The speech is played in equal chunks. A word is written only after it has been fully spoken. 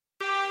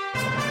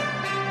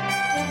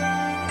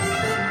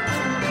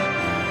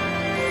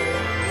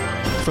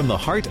From the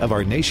heart of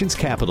our nation's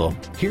capital,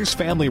 here's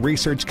Family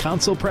Research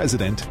Council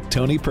President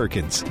Tony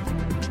Perkins.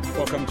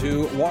 Welcome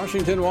to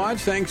Washington Watch.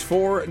 Thanks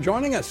for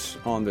joining us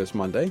on this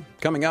Monday.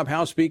 Coming up,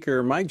 House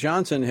Speaker Mike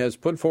Johnson has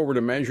put forward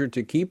a measure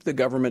to keep the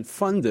government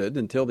funded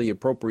until the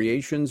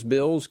appropriations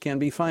bills can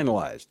be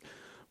finalized.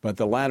 But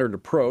the laddered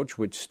approach,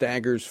 which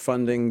staggers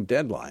funding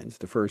deadlines,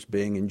 the first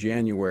being in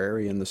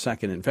January and the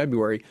second in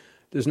February,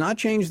 does not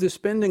change the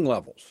spending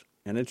levels,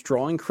 and it's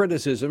drawing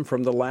criticism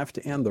from the left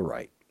and the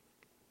right.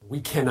 We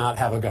cannot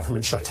have a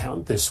government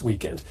shutdown this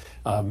weekend.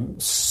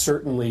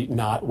 Certainly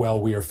not while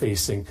we are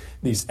facing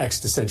these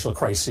existential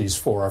crises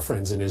for our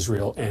friends in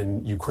Israel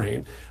and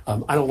Ukraine.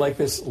 I don't like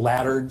this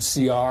laddered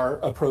CR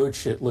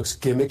approach. It looks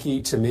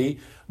gimmicky to me,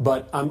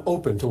 but I'm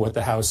open to what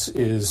the House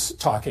is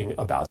talking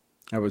about.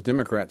 That was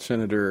Democrat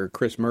Senator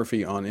Chris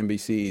Murphy on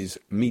NBC's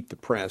Meet the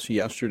Press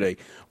yesterday.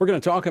 We're going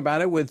to talk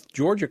about it with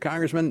Georgia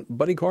Congressman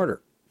Buddy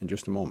Carter in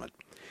just a moment.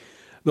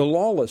 The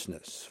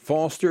lawlessness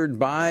fostered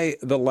by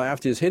the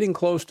left is hitting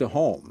close to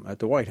home at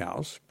the White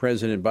House.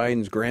 President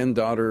Biden's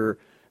granddaughter,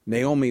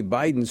 Naomi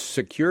Biden's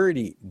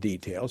security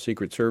detail,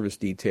 Secret Service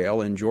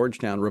detail in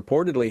Georgetown,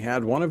 reportedly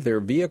had one of their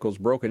vehicles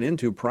broken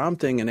into,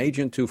 prompting an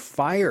agent to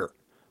fire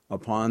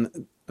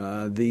upon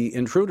the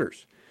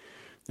intruders.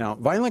 Now,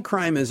 violent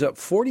crime is up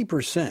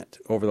 40%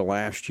 over the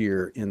last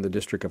year in the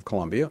District of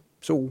Columbia.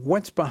 So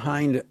what's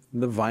behind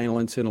the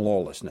violence and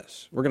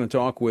lawlessness? We're going to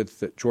talk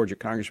with Georgia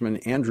Congressman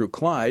Andrew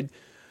Clyde,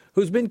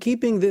 who's been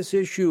keeping this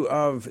issue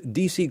of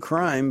D.C.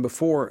 crime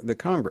before the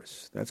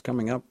Congress. That's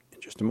coming up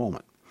in just a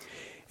moment.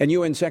 And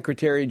UN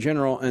Secretary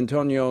General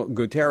Antonio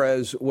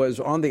Guterres was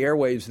on the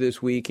airwaves this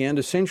weekend,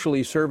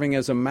 essentially serving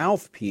as a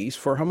mouthpiece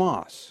for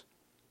Hamas.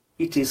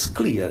 It is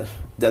clear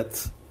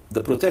that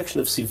the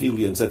protection of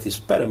civilians that is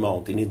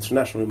paramount in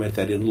international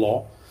humanitarian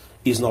law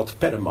is not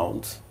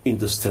paramount in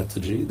the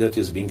strategy that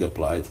is being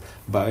applied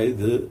by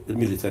the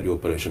military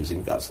operations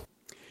in Gaza.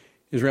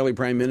 Israeli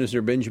Prime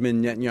Minister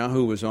Benjamin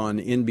Netanyahu was on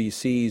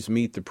NBC's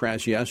Meet the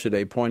Press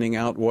yesterday, pointing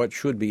out what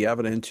should be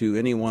evident to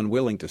anyone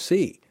willing to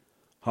see.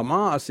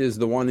 Hamas is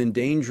the one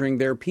endangering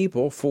their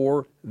people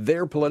for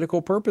their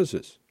political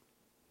purposes.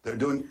 They're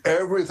doing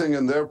everything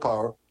in their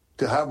power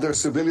to have their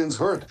civilians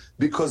hurt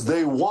because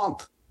they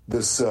want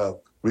this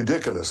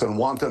ridiculous and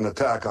wanton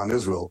attack on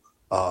Israel,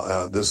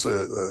 on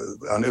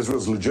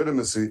Israel's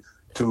legitimacy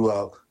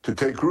to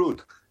take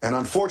root. And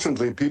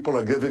unfortunately, people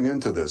are giving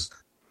into this.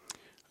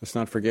 Let's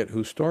not forget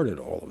who started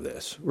all of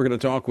this. We're going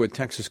to talk with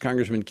Texas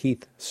Congressman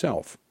Keith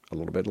Self a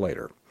little bit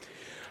later.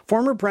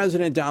 Former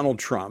President Donald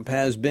Trump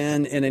has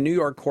been in a New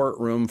York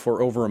courtroom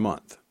for over a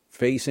month,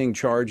 facing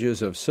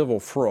charges of civil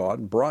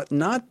fraud brought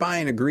not by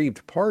an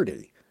aggrieved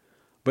party,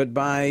 but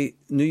by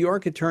New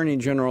York Attorney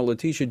General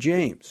Letitia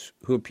James,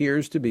 who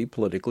appears to be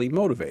politically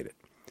motivated.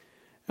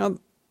 Now,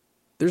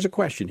 there's a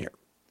question here.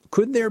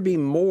 Could there be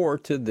more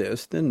to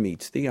this than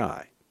meets the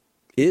eye?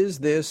 Is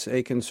this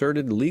a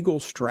concerted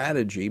legal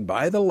strategy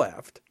by the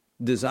left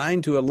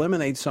designed to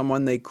eliminate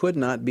someone they could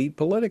not beat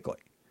politically?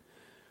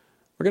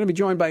 We're going to be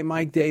joined by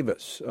Mike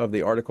Davis of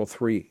the Article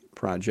 3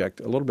 Project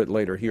a little bit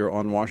later here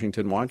on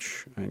Washington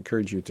Watch. I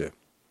encourage you to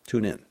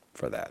tune in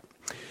for that.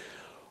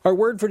 Our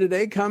word for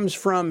today comes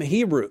from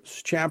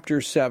Hebrews chapter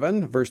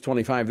 7, verse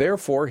 25.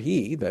 Therefore,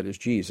 he, that is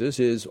Jesus,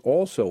 is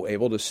also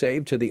able to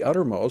save to the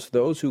uttermost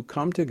those who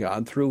come to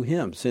God through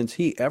him, since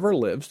he ever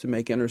lives to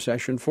make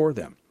intercession for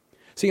them.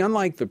 See,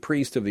 unlike the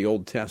priest of the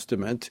Old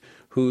Testament,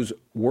 whose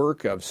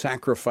work of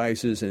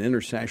sacrifices and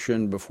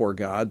intercession before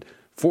God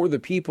for the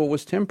people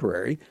was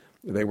temporary,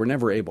 they were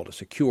never able to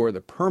secure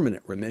the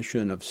permanent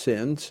remission of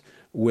sins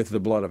with the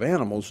blood of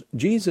animals.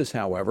 Jesus,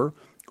 however,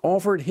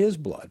 offered his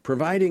blood,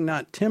 providing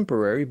not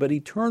temporary but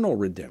eternal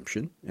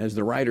redemption, as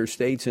the writer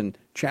states in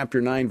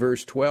chapter 9,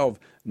 verse 12,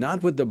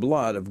 not with the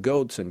blood of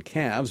goats and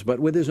calves,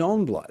 but with his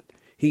own blood.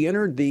 He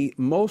entered the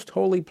most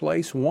holy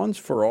place once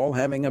for all,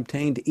 having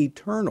obtained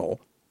eternal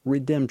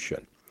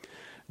redemption.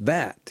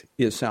 That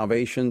is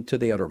salvation to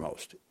the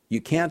uttermost. You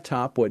can't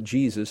top what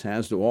Jesus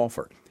has to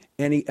offer.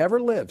 And he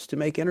ever lives to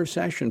make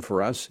intercession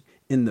for us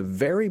in the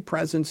very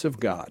presence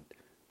of God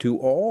to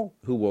all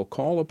who will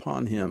call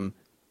upon him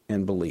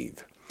and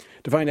believe.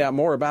 To find out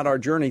more about our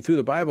journey through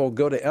the Bible,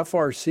 go to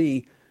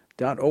frc.org/Bible.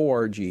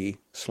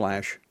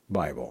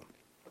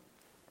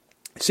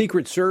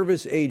 Secret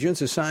Service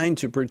agents assigned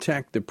to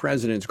protect the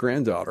president's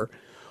granddaughter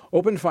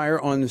opened fire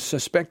on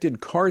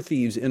suspected car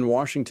thieves in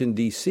Washington,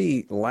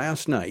 D.C.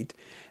 last night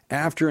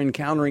after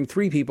encountering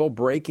three people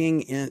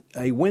breaking in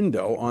a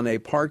window on a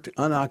parked,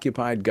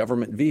 unoccupied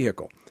government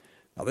vehicle.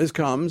 Now, this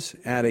comes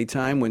at a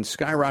time when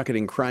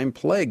skyrocketing crime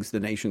plagues the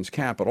nation's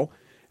capital,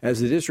 as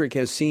the district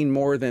has seen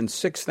more than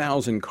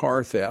 6,000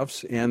 car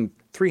thefts and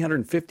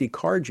 350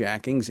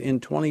 carjackings in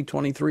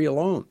 2023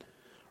 alone.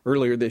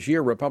 Earlier this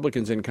year,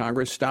 Republicans in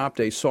Congress stopped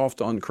a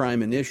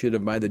soft-on-crime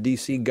initiative by the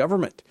D.C.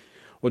 government.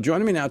 Well,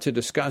 joining me now to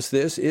discuss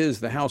this is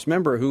the House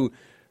member who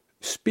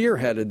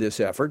spearheaded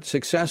this effort,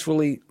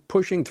 successfully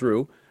pushing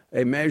through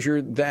a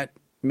measure that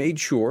made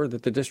sure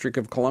that the District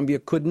of Columbia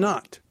could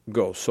not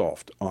go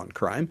soft on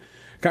crime.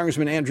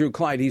 Congressman Andrew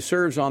Clyde, he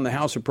serves on the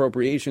House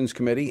Appropriations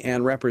Committee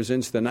and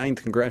represents the 9th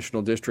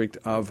Congressional District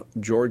of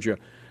Georgia.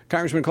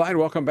 Congressman Clyde,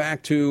 welcome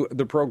back to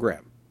the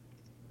program.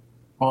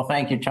 Well,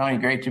 thank you, Tony.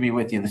 Great to be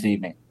with you this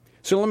evening.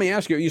 So let me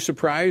ask you, are you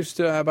surprised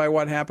by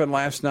what happened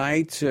last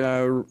night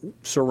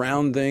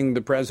surrounding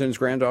the president's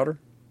granddaughter?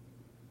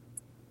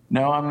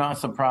 No, I'm not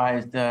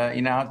surprised.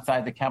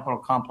 Outside the Capitol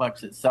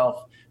complex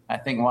itself, I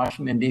think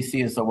Washington,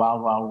 D.C. is the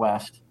wild, wild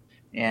west.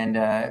 And,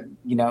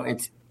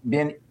 it's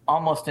been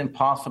almost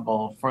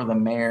impossible for the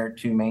mayor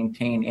to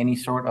maintain any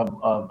sort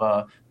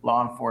of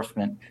law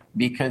enforcement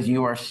because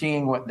you are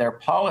seeing what their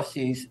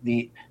policies,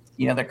 the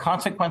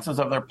consequences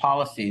of their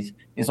policies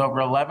is over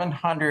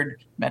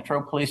 1,100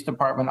 Metro Police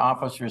Department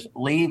officers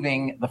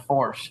leaving the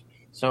force.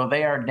 So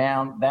they are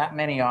down that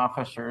many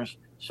officers.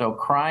 So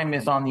crime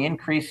is on the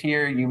increase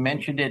here. You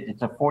mentioned it.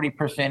 It's a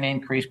 40%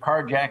 increase.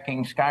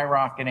 Carjacking,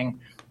 skyrocketing.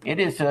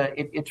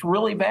 It's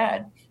really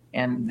bad.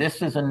 And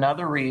this is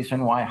another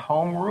reason why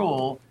home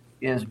rule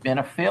has been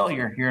a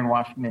failure here in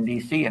Washington,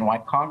 D.C., and why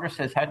Congress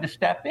has had to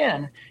step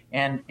in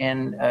and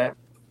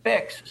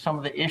fix some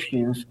of the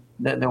issues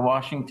that the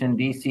Washington,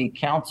 D.C.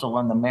 Council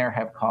and the mayor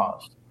have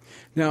caused.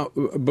 Now,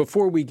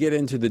 before we get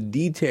into the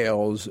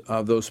details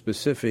of those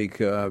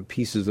specific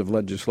pieces of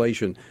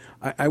legislation,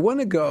 I want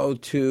to go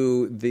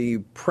to the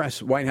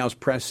White House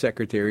press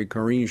secretary,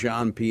 Karine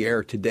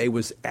Jean-Pierre, today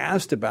was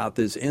asked about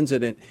this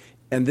incident,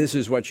 and this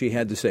is what she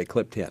had to say.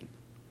 Clip 10.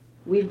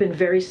 We've been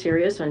very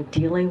serious on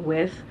dealing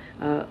with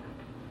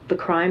the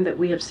crime that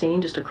we have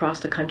seen just across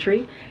the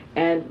country,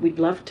 and we'd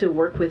love to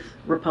work with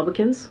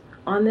Republicans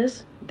on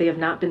this. They have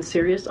not been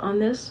serious on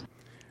this.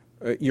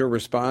 Your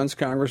response,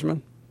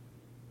 Congressman?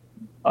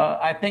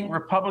 I think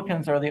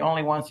Republicans are the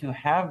only ones who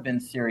have been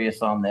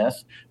serious on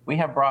this. We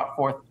have brought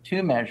forth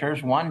two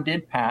measures. One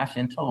did pass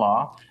into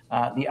law.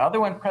 The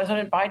other one,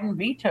 President Biden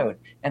vetoed.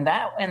 And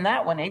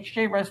that one,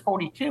 H.J. Res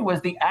 42,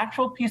 was the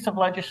actual piece of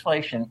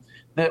legislation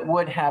that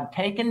would have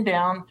taken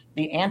down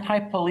the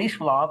anti-police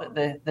law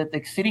that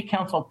the city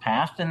council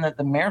passed and that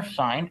the mayor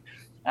signed.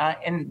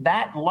 And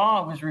that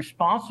law was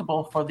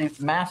responsible for the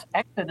mass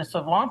exodus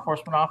of law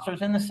enforcement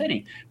officers in the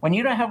city. When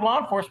you don't have law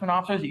enforcement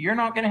officers, you're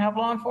not going to have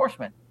law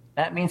enforcement.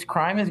 That means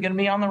crime is going to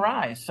be on the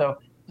rise. So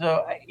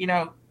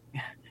the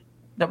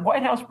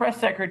White House press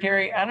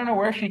secretary, I don't know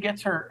where she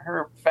gets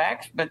her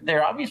facts, but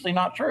they're obviously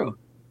not true.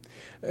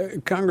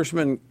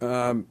 Congressman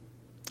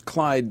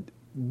Clyde,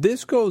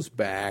 this goes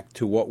back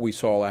to what we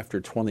saw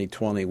after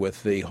 2020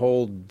 with the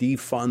whole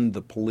defund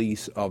the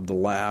police of the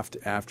left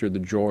after the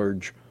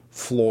George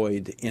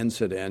Floyd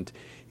incident.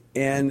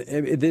 And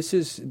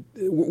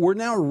we're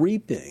now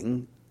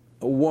reaping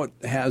what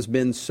has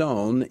been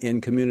sown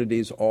in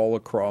communities all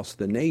across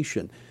the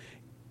nation.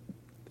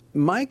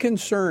 My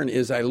concern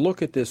is I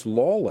look at this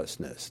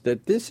lawlessness,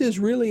 that this is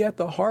really at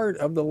the heart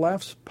of the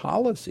left's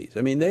policies.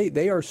 I mean,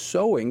 they are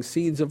sowing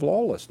seeds of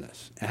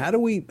lawlessness. How do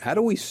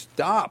we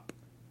stop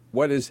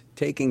what is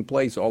taking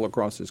place all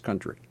across this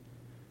country?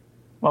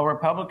 Well,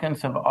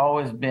 Republicans have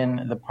always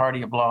been the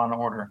party of law and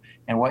order.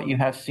 And what you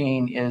have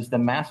seen is the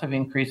massive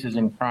increases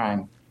in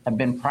crime have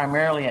been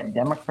primarily at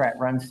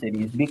Democrat-run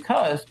cities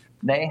because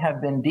they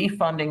have been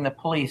defunding the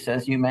police,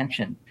 as you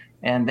mentioned,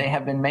 and they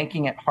have been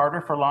making it harder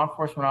for law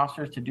enforcement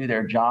officers to do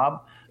their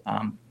job.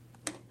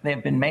 They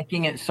have been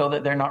making it so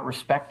that they're not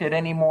respected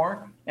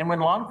anymore. And when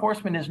law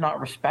enforcement is not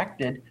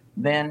respected,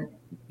 then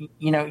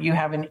you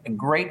have a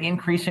great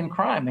increase in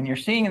crime. And you're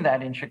seeing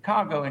that in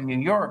Chicago, in New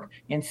York,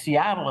 in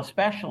Seattle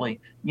especially.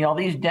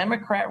 These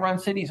Democrat-run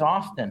cities,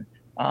 Austin,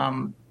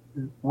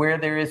 where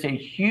there is a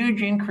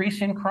huge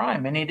increase in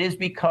crime. And it is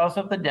because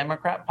of the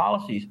Democrat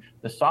policies,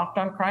 the soft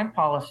on crime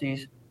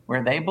policies,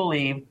 where they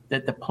believe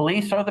that the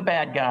police are the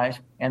bad guys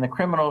and the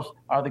criminals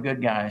are the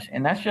good guys.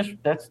 And that's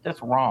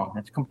wrong.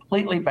 That's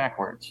completely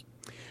backwards.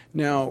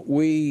 Now,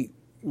 we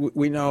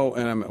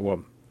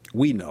know,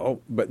 we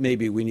know, but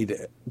maybe we need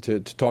to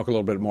talk a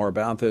little bit more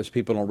about this.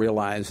 People don't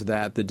realize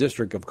that the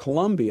District of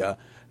Columbia,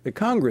 the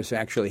Congress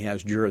actually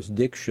has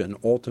jurisdiction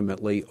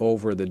ultimately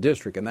over the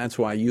district, and that's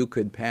why you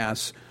could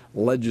pass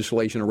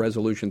legislation or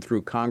resolution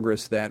through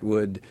Congress that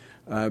would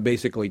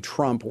basically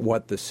trump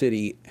what the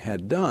city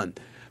had done.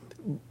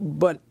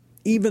 But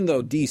even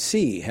though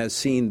D.C. has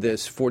seen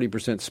this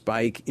 40%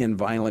 spike in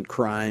violent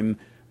crime,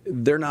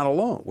 they're not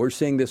alone. We're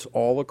seeing this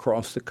all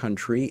across the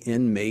country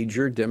in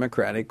major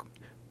Democratic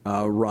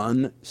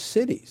run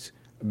cities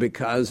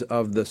because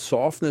of the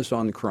softness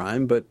on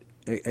crime, but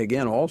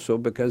again, also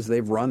because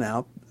they've run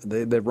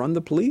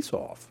the police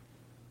off.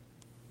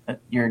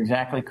 You're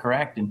exactly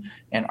correct.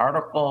 And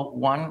Article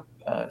 1,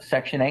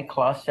 Section 8,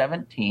 Clause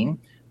 17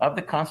 of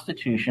the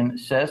Constitution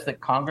says that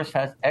Congress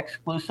has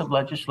exclusive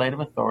legislative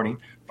authority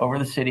over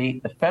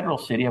the federal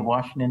city of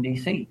Washington,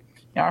 D.C.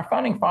 Now, our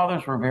founding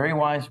fathers were very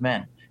wise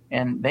men,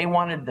 and they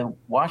wanted the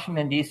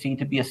Washington, D.C.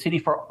 to be a city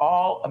for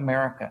all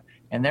America,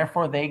 and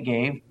therefore they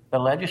gave the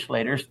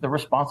legislators the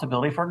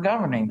responsibility for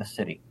governing the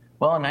city.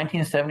 Well, in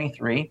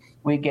 1973,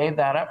 we gave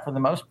that up for the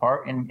most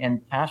part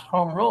and passed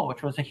home rule,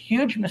 which was a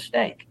huge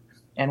mistake.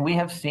 And we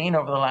have seen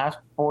over the last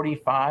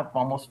 45,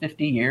 almost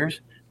 50 years,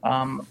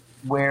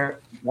 where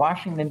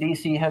Washington,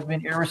 D.C. has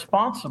been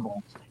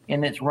irresponsible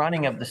in its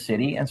running of the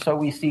city. And so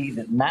we see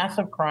the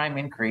massive crime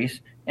increase,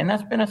 and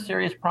that's been a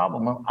serious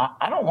problem.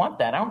 I don't want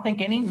that. I don't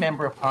think any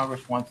member of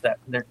Congress wants that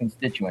for their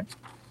constituents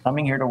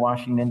coming here to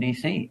Washington,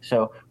 D.C.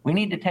 So we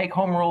need to take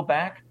home rule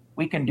back.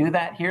 We can do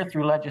that here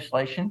through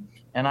legislation,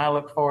 and I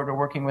look forward to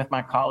working with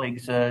my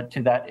colleagues to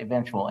that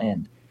eventual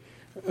end.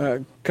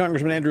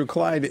 Congressman Andrew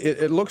Clyde,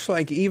 it looks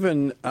like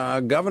even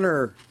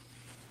Governor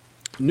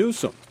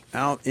Newsom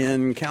out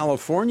in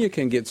California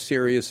can get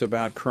serious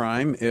about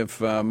crime if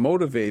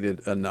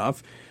motivated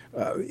enough.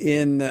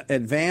 In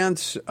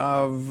advance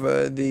of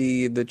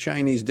the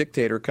Chinese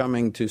dictator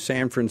coming to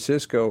San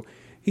Francisco,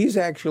 he's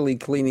actually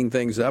cleaning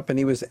things up, and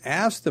he was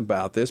asked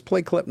about this.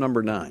 Play clip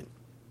number 9.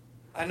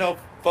 I know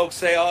folks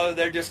say, oh,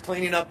 they're just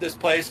cleaning up this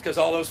place because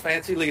all those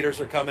fancy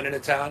leaders are coming into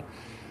town.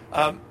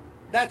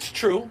 That's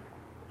true,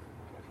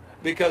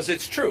 because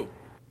it's true.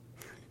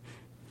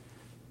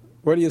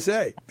 What do you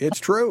say? It's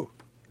true.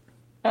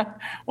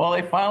 Well,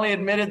 they finally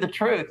admitted the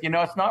truth. You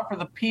know, it's not for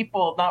the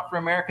people, not for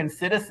American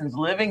citizens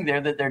living there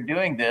that they're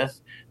doing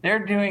this.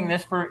 They're doing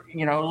this for,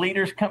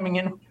 leaders coming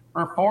in,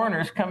 for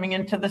foreigners coming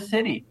into the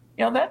city.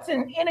 That's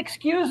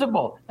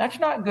inexcusable. That's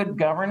not good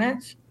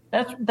governance.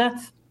 That's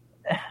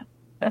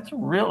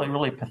really,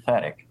 really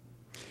pathetic.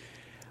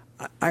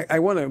 I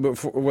want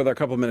to, with our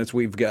couple of minutes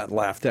we've got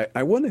left,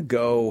 I want to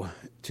go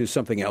to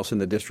something else in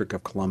the District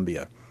of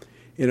Columbia.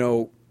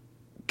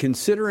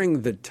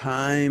 Considering the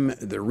time,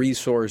 the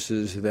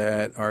resources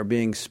that are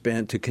being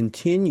spent to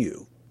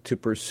continue to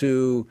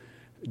pursue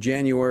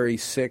January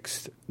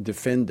 6th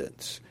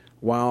defendants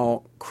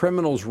while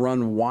criminals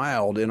run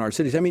wild in our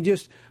cities. I mean,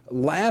 just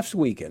last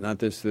weekend, not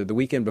this, the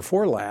weekend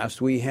before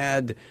last, we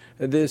had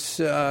this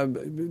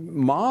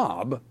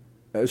mob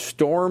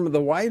storm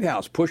the White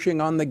House,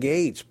 pushing on the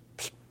gates,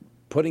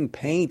 putting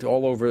paint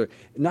all over.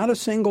 Not a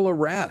single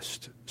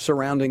arrest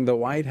surrounding the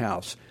White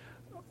House.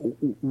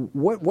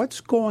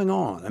 What's going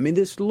on? I mean,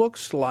 this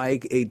looks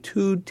like a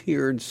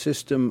two-tiered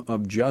system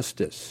of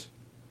justice.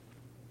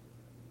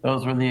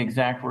 Those were the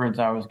exact words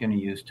I was going to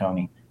use,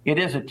 Tony. It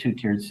is a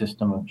two-tiered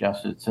system of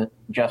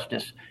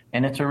justice,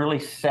 and it's a really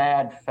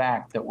sad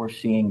fact that we're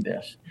seeing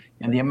this.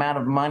 And the amount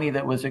of money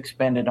that was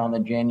expended on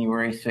the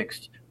January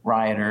 6th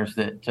rioters,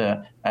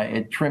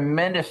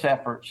 tremendous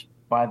efforts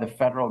by the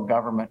federal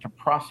government to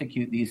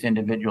prosecute these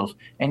individuals.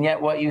 And yet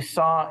what you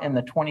saw in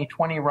the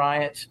 2020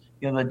 riots,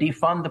 the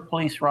defund the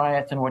police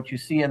riots, and what you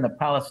see in the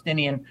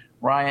Palestinian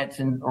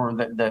riots or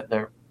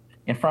the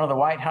in front of the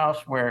White House,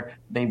 where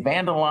they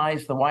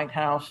vandalized the White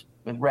House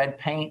with red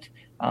paint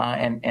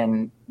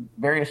and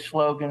various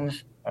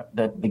slogans,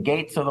 the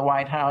gates of the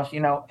White House,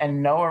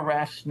 and no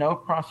arrests, no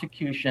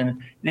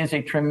prosecution. It is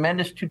a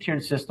tremendous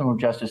two-tiered system of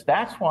justice.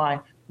 That's why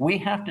we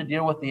have to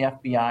deal with the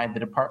FBI, the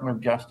Department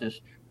of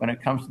Justice, when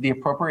it comes to the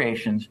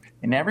appropriations,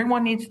 and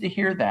everyone needs to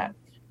hear that.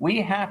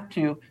 We have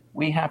to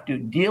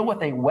deal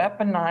with a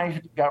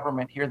weaponized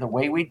government here. The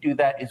way we do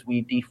that is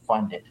we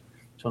defund it.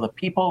 So the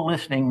people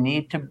listening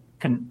need to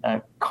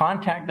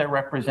contact their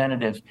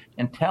representatives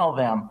and tell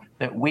them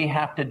that we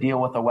have to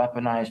deal with a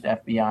weaponized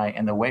FBI,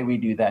 and the way we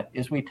do that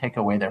is we take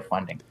away their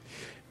funding.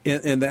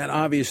 And that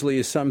obviously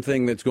is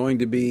something that's going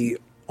to be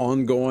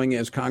ongoing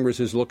as Congress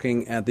is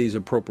looking at these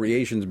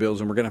appropriations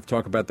bills, and we're going to have to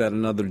talk about that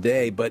another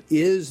day. But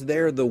is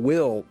there the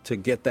will to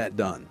get that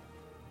done?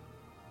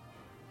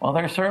 Well,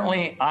 I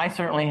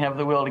certainly have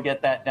the will to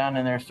get that done,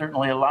 and there's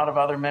certainly a lot of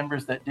other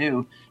members that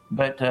do.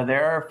 But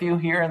there are a few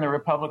here in the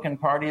Republican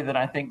Party that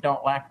I think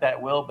don't lack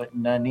that will, but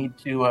need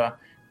to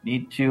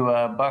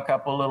buck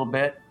up a little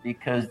bit,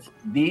 because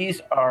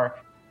these are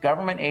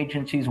government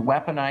agencies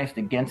weaponized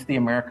against the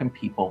American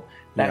people.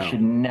 That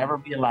should never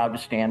be allowed to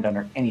stand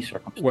under any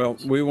circumstances. Well,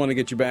 we want to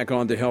get you back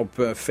on to help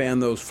fan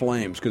those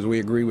flames, because we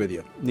agree with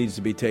you. It needs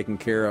to be taken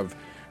care of.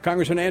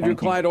 Congressman Andrew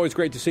Clyde, always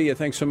great to see you.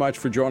 Thanks so much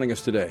for joining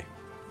us today.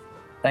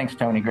 Thanks,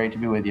 Tony. Great to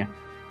be with you.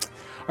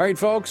 All right,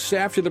 folks,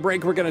 after the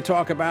break, we're going to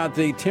talk about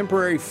the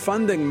temporary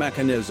funding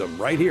mechanism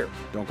right here.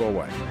 Don't go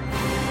away.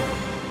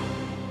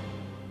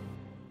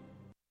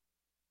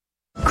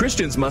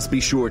 Christians must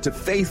be sure to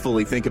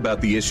faithfully think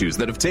about the issues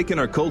that have taken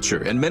our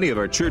culture and many of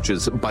our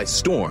churches by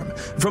storm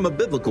from a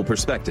biblical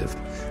perspective.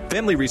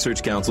 Family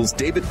Research Council's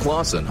David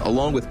Clausen,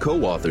 along with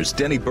co-authors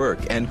Denny Burke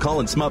and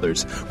Colin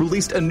Smothers,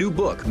 released a new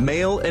book,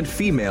 Male and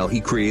Female,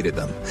 He Created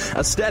Them,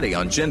 a study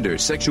on gender,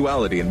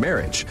 sexuality, and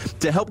marriage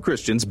to help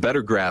Christians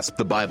better grasp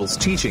the Bible's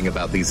teaching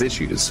about these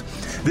issues.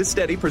 This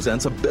study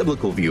presents a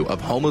biblical view of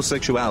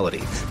homosexuality,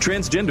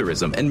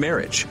 transgenderism, and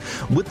marriage.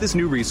 With this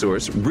new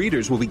resource,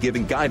 readers will be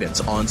given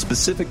guidance on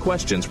specific specific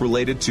questions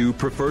related to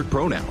preferred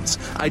pronouns,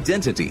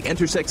 identity,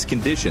 intersex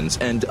conditions,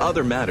 and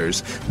other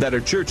matters that our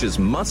churches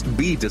must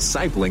be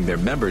discipling their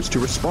members to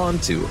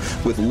respond to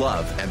with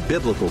love and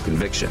biblical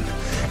conviction.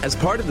 As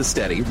part of the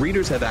study,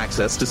 readers have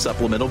access to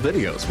supplemental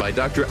videos by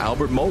Dr.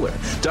 Albert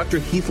Mohler, Dr.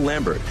 Heath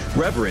Lambert,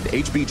 Reverend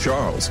H.B.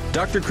 Charles,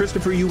 Dr.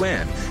 Christopher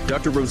Yuan,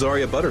 Dr.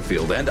 Rosaria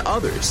Butterfield, and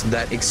others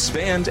that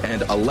expand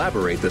and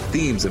elaborate the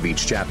themes of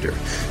each chapter.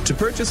 To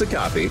purchase a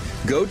copy,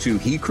 go to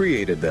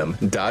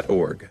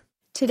hecreatedthem.org.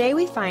 Today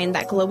we find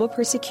that global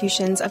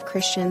persecutions of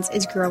Christians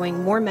is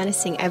growing more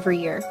menacing every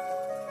year.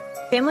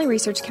 Family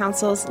Research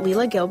Council's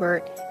Leila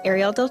Gilbert,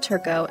 Ariel Del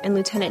Turco, and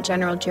Lieutenant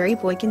General Jerry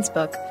Boykin's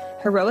book,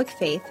 Heroic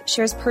Faith,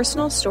 shares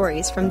personal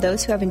stories from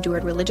those who have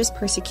endured religious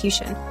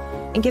persecution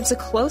and gives a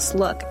close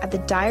look at the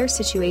dire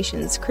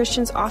situations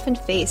Christians often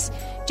face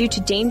due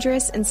to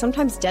dangerous and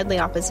sometimes deadly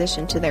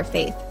opposition to their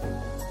faith.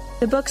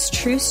 The book's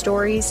true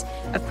stories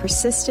of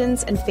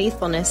persistence and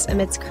faithfulness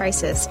amidst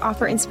crisis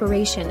offer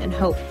inspiration and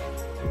hope.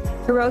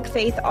 Heroic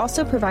Faith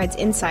also provides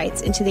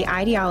insights into the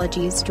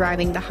ideologies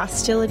driving the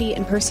hostility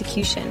and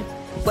persecution,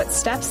 what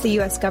steps the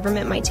U.S.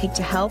 government might take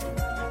to help,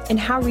 and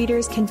how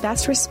readers can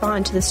best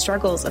respond to the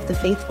struggles of the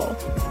faithful.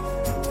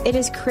 It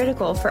is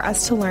critical for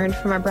us to learn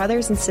from our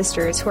brothers and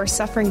sisters who are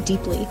suffering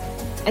deeply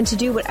and to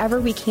do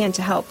whatever we can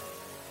to help.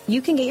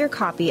 You can get your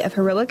copy of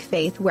Heroic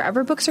Faith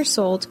wherever books are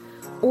sold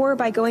or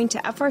by going to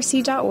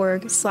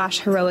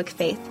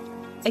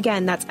frc.org/heroicfaith.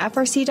 Again, that's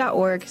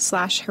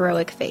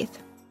frc.org/heroicfaith.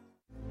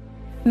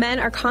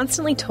 Men are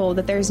constantly told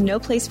that there is no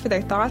place for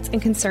their thoughts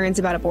and concerns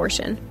about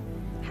abortion.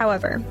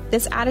 However,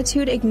 this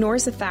attitude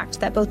ignores the fact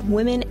that both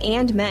women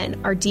and men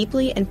are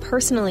deeply and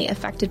personally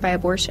affected by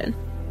abortion.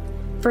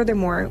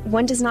 Furthermore,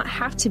 one does not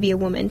have to be a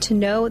woman to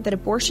know that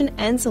abortion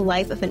ends the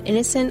life of an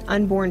innocent,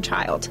 unborn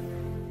child.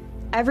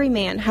 Every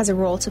man has a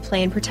role to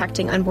play in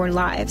protecting unborn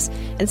lives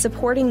and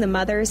supporting the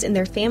mothers in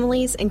their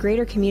families and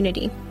greater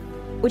community,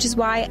 which is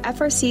why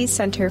FRC's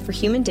Center for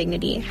Human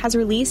Dignity has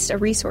released a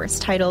resource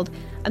titled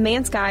A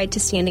Man's Guide to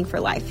Standing for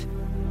Life.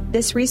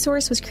 This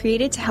resource was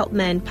created to help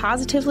men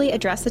positively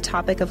address the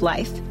topic of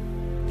life.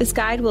 This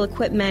guide will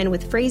equip men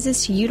with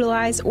phrases to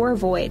utilize or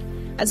avoid,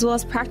 as well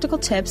as practical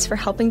tips for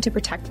helping to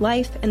protect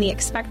life and the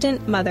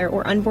expectant mother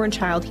or unborn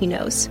child he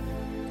knows.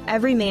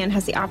 Every man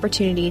has the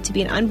opportunity to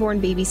be an unborn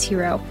baby's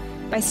hero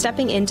by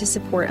stepping in to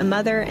support a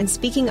mother and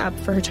speaking up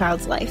for her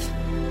child's life.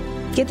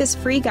 Get this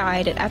free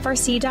guide at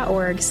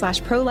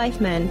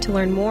frc.org/prolifemen to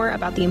learn more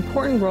about the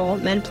important role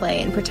men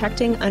play in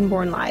protecting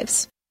unborn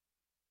lives.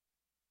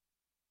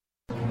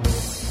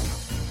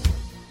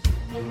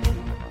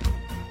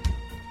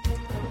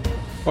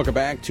 Welcome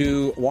back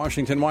to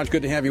Washington Watch.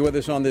 Good to have you with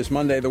us on this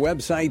Monday. The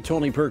website,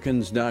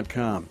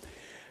 TonyPerkins.com.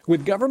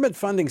 With government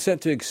funding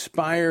set to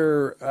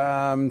expire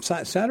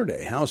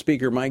Saturday, House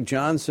Speaker Mike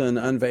Johnson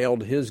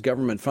unveiled his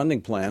government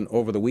funding plan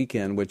over the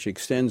weekend, which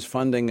extends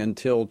funding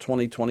until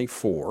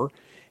 2024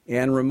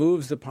 and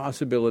removes the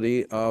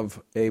possibility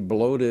of a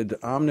bloated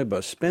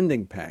omnibus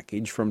spending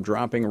package from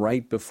dropping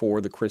right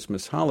before the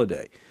Christmas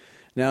holiday.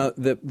 Now,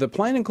 the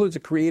plan includes a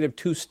creative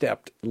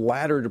two-step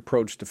laddered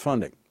approach to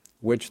funding,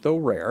 which, though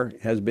rare,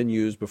 has been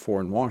used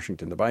before in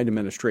Washington. The Biden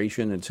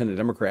administration and Senate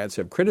Democrats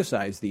have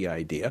criticized the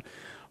idea.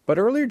 But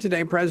earlier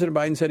today, President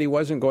Biden said he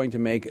wasn't going to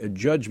make a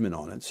judgment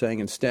on it, saying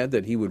instead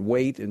that he would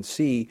wait and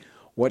see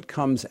what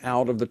comes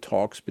out of the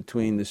talks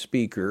between the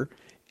Speaker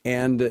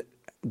and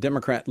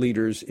Democrat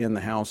leaders in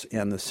the House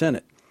and the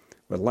Senate.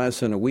 With less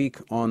than a week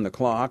on the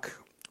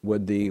clock,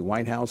 would the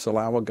White House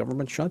allow a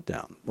government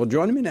shutdown? Well,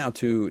 joining me now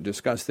to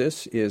discuss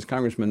this is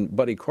Congressman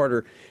Buddy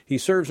Carter. He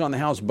serves on the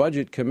House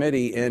Budget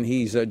Committee, and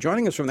he's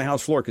joining us from the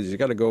House floor because he's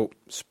got to go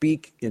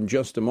speak in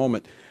just a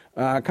moment.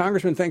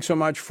 Congressman, thanks so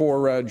much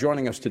for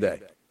joining us today.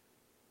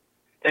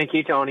 Thank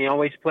you, Tony.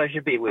 Always a pleasure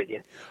to be with you.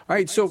 All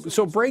right, so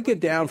break it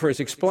down for us.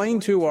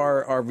 Explain to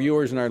our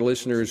viewers and our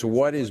listeners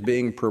what is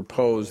being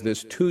proposed,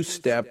 this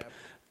two-step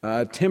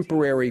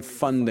temporary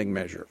funding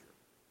measure.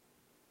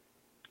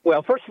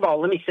 Well, first of all,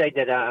 let me say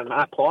that I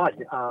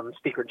applaud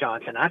Speaker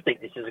Johnson. I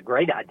think this is a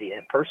great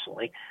idea,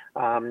 personally.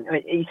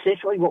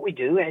 Essentially what we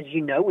do, as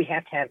you know, we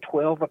have to have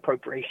 12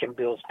 appropriation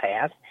bills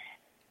passed.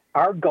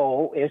 Our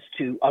goal is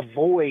to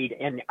avoid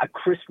a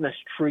Christmas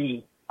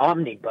tree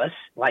omnibus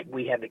like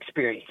we have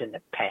experienced in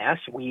the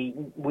past. We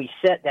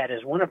set that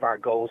as one of our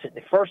goals at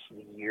the first of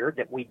the year,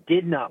 that we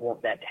did not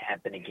want that to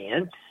happen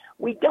again.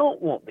 We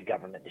don't want the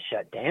government to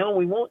shut down.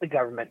 We want the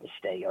government to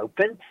stay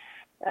open.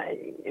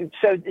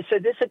 So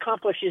this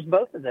accomplishes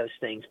both of those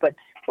things. But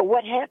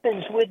what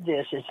happens with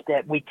this is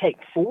that we take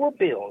four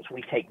bills.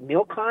 We take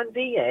MILCON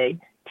VA,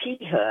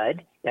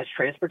 THUD, that's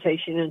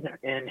Transportation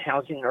and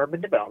Housing and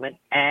Urban Development,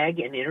 Ag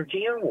and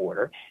Energy and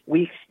Water.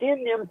 We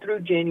extend them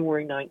through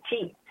January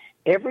 19th.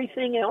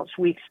 Everything else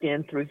we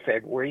extend through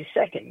February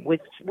 2nd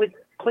with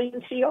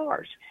clean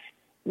CRs.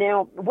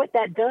 Now, what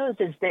that does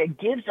is that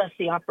gives us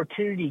the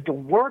opportunity to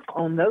work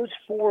on those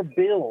four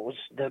bills,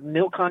 the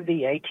MILCON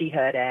VA,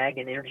 THUD, Ag,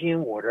 and Energy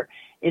and Water,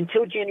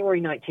 until January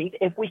 19th.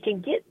 If we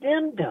can get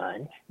them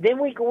done, then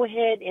we go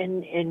ahead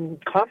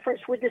and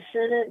conference with the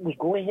Senate. We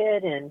go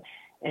ahead and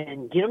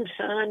and get them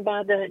signed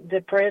by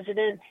the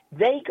president,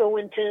 they go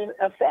into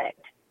effect.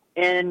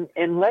 And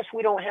unless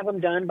we don't have them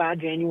done by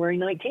January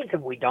 19th,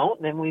 if we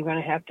don't, then we're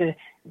going to have to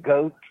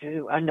go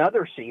to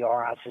another CR,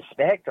 I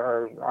suspect,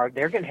 or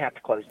they're going to have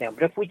to close down.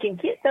 But if we can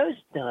get those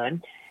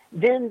done,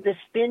 then the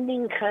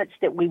spending cuts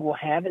that we will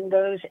have in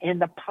those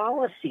and the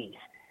policies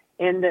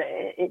and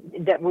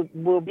that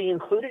will be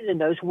included in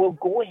those will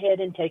go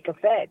ahead and take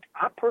effect.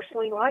 I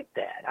personally like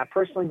that. I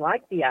personally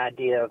like the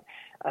idea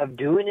of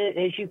doing it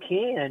as you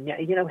can.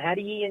 You know, how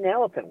do you eat an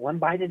elephant? One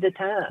bite at a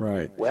time.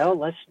 Right. Well,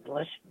 let's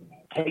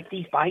take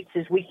these bites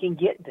as we can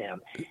get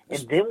them.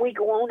 And then we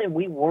go on and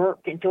we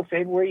work until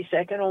February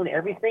 2nd on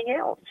everything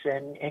else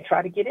and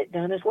try to get it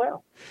done as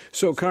well.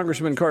 So,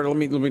 Congressman Carter, let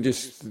me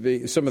just,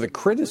 some of the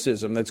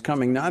criticism that's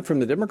coming not from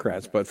the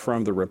Democrats but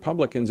from the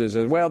Republicans is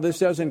that, well, this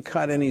doesn't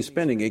cut any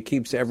spending. It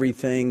keeps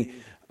everything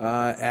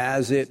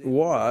as it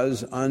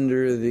was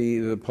under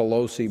the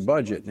Pelosi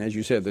budget. And as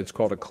you said, it's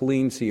called a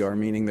clean CR,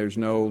 meaning there's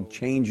no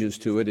changes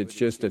to it. It's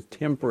just a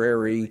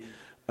temporary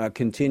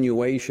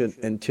continuation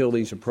until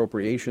these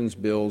appropriations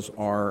bills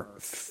are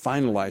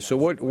finalized. So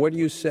what do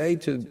you say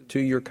to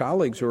your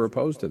colleagues who are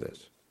opposed to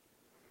this?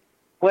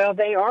 Well,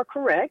 they are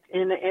correct,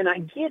 and I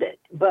get it.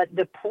 But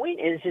the point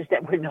is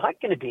that we're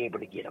not going to be able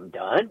to get them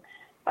done.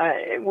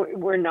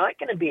 We're not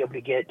going to be able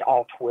to get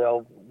all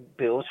 12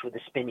 bills with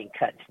the spending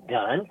cuts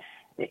done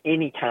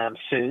anytime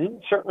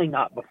soon, certainly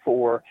not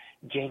before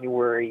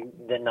January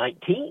the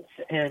 19th.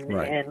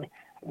 And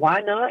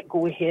why not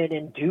go ahead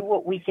and do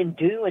what we can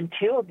do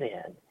until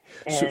then?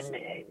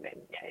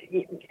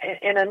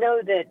 And I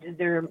know that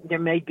there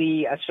may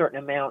be a certain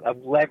amount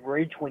of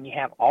leverage when you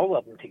have all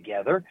of them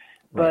together,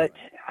 but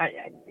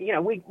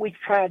we've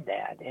tried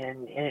that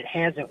and it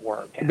hasn't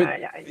worked. But,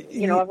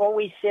 I've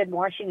always said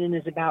Washington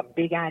is about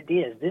big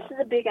ideas. This is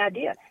a big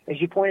idea, as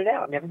you pointed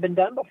out, never been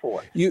done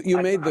before.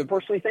 I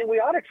personally think we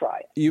ought to try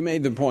it. You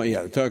made the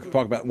point, talk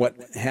about what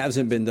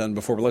hasn't been done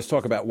before, but let's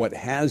talk about what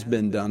has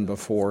been done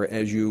before.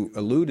 As you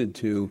alluded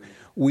to,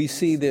 we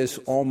see this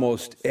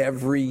almost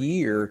every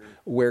year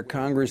where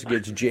Congress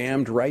gets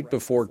jammed right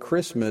before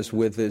Christmas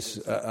with this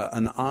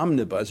an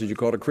omnibus, as you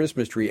call it, a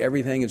Christmas tree.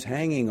 Everything is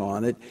hanging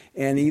on it,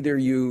 and either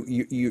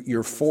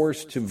you're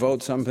forced to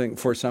vote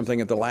for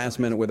something at the last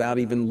minute without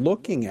even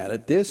looking at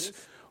it. This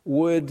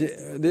would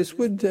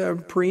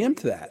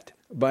preempt that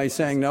by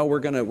saying, no, we're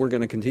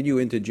going to continue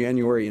into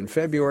January and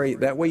February.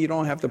 That way, you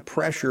don't have the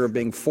pressure of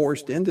being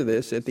forced into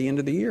this at the end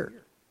of the year.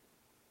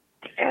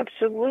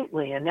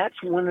 Absolutely, and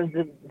that's one of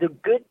the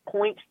good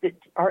points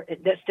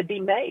that's to be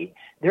made.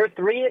 There are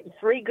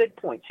three good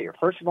points here.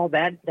 First of all,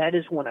 that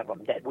is one of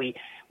them, that we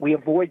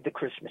avoid the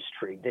Christmas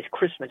tree, this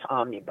Christmas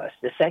omnibus.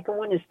 The second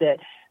one is that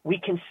we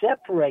can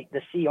separate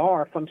the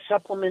CR from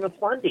supplemental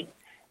funding,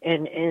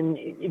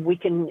 and we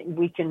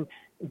can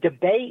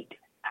debate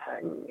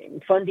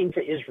funding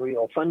for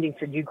Israel, funding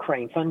for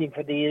Ukraine, funding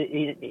for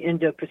the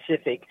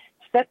Indo-Pacific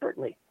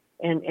separately.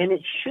 And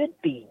it should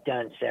be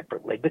done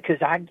separately, because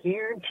I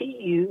guarantee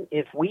you,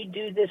 if we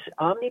do this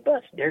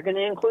omnibus, they're going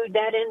to include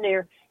that in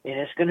there, and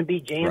it's going to be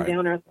jammed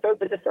down our throat.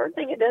 But the third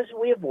thing it does is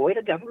we avoid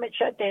a government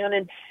shutdown.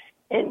 And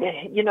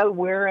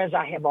whereas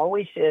I have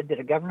always said that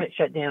a government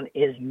shutdown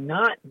is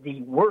not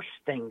the worst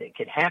thing that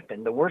could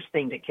happen, the worst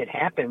thing that could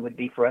happen would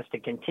be for us to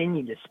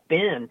continue to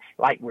spend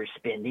like we're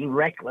spending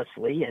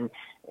recklessly.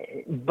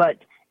 But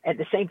at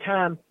the same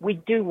time, we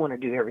do want to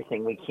do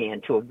everything we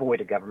can to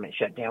avoid a government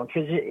shutdown,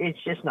 because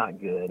it's just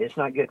not good. It's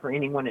not good for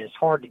anyone, and it's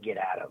hard to get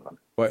out of them.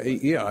 Well,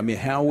 yeah, I mean,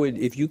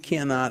 if you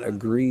cannot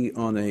agree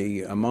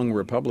among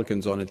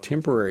Republicans on a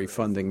temporary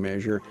funding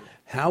measure,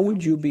 how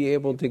would you be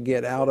able to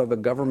get out of a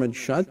government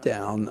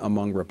shutdown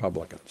among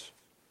Republicans?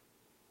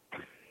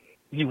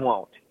 You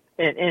won't.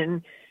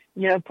 And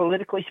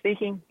politically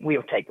speaking,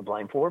 we'll take the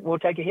blame for it. We'll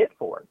take a hit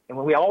for it, and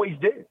we always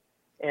do.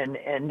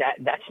 And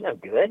that's no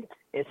good.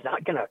 It's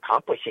not going to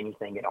accomplish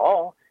anything at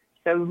all.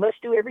 So let's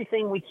do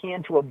everything we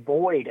can to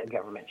avoid a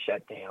government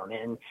shutdown,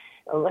 and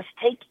let's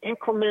take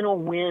incremental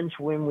wins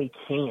when we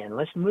can.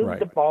 Let's move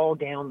the ball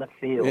down the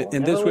field.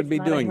 And this would be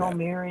doing that.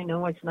 Mary.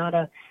 No, it's not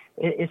a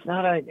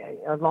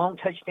long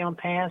touchdown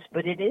pass,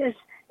 but it is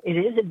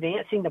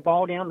advancing the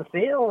ball down the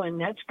field, and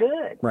that's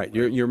good. Right.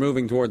 You're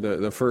moving toward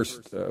the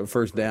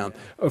first down.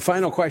 A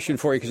final question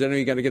for you, because I know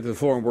you got to get to the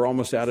floor, and we're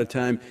almost out of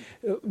time.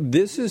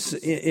 This is,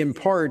 in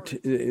part,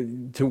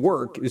 to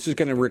work. This is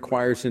going to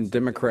require some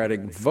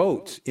Democratic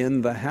votes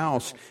in the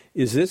House.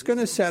 Is this going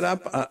to set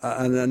up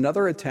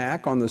another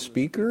attack on the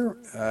Speaker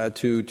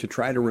to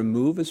try to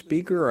remove a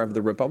Speaker, or have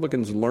the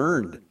Republicans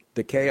learned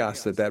the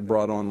chaos that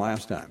brought on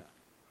last time?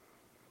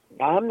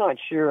 I'm not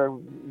sure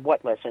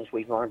what lessons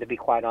we've learned, to be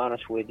quite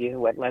honest with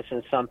you, what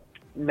lessons some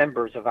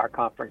members of our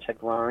conference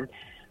have learned.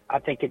 I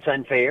think it's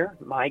unfair.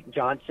 Mike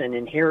Johnson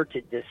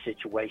inherited this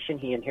situation.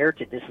 He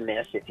inherited this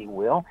mess, if you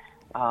will.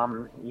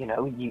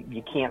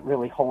 You can't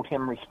really hold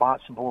him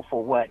responsible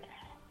for what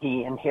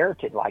he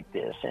inherited like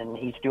this, and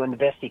he's doing the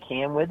best he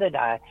can with it.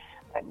 I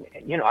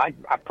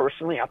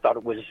personally, I thought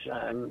it was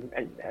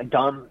a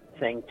dumb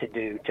thing to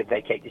do, to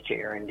vacate the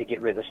chair and to get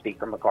rid of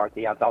Speaker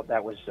McCarthy. I thought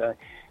that was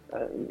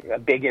a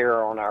big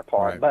error on our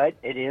part. Right.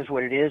 But it is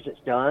what it is. It's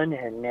done,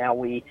 and now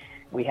we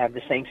have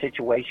the same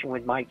situation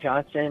with Mike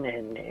Johnson,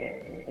 and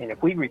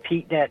if we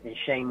repeat that, then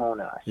shame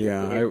on us.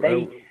 Yeah,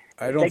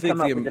 I don't think they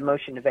come up with the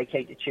motion to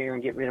vacate the chair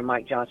and get rid of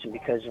Mike Johnson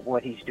because of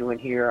what he's doing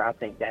here. I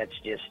think that's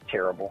just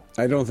terrible.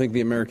 I don't think the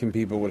American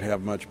people would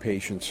have much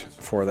patience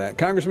for that.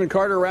 Congressman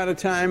Carter, we're out of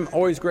time.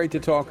 Always great to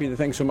talk with you.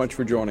 Thanks so much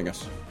for joining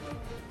us.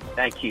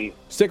 Thank you.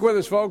 Stick with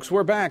us, folks.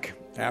 We're back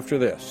after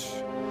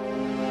this.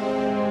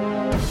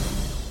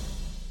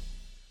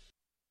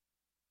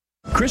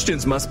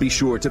 Christians must be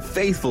sure to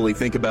faithfully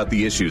think about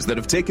the issues that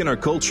have taken our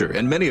culture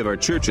and many of our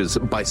churches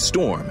by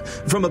storm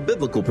from a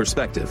biblical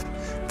perspective.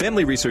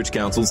 Family Research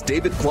Council's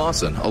David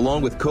Clausen,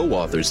 along with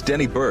co-authors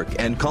Denny Burke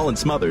and Colin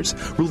Smothers,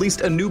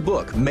 released a new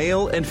book,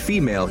 Male and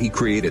Female, He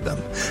Created Them,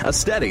 a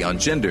study on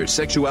gender,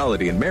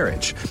 sexuality, and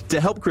marriage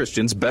to help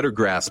Christians better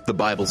grasp the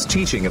Bible's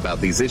teaching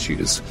about these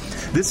issues.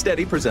 This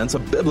study presents a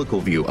biblical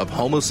view of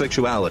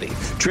homosexuality,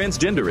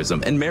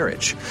 transgenderism, and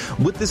marriage.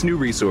 With this new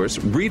resource,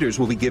 readers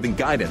will be given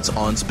guidance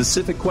on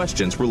specific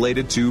questions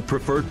related to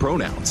preferred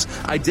pronouns,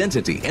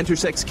 identity,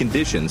 intersex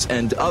conditions,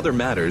 and other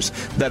matters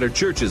that our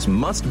churches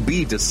must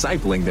be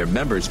discipling their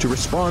members to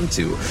respond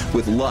to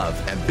with love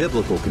and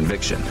biblical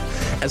conviction.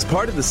 As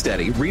part of the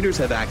study, readers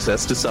have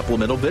access to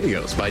supplemental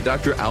videos by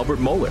Dr. Albert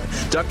Mohler,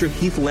 Dr.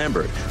 Heath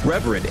Lambert,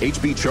 Reverend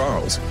H.B.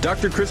 Charles,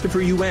 Dr.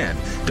 Christopher Yuan,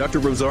 Dr.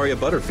 Rosaria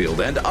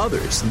Butterfield, and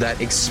others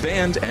that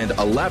expand and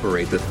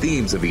elaborate the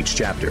themes of each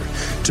chapter.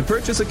 To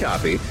purchase a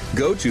copy,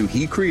 go to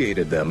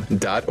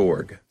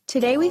hecreatedthem.org.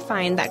 Today we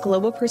find that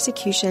global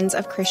persecutions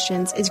of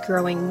Christians is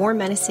growing more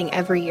menacing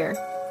every year.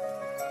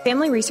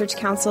 Family Research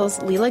Council's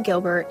Leila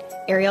Gilbert,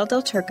 Ariel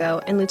Del Turco,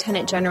 and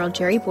Lieutenant General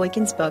Jerry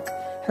Boykin's book,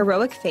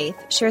 Heroic Faith,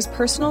 shares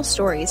personal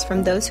stories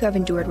from those who have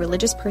endured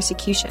religious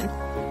persecution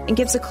and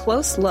gives a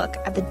close look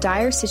at the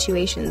dire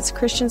situations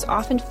Christians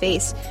often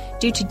face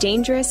due to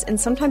dangerous and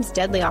sometimes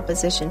deadly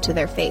opposition to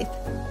their faith.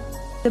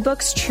 The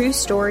book's true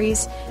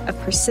stories of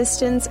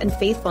persistence and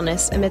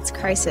faithfulness amidst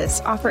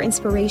crisis offer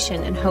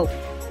inspiration and hope.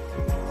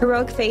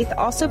 Heroic Faith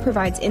also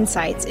provides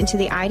insights into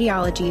the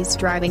ideologies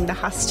driving the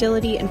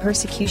hostility and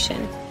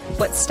persecution,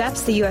 what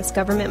steps the U.S.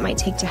 government might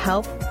take to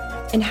help,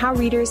 and how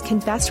readers can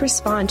best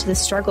respond to the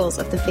struggles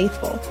of the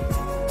faithful.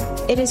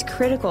 It is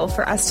critical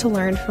for us to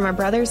learn from our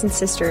brothers and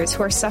sisters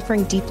who are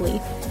suffering deeply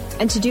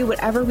and to do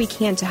whatever we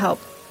can to help.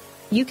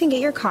 You can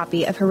get your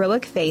copy of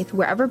Heroic Faith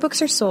wherever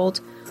books are sold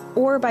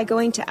or by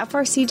going to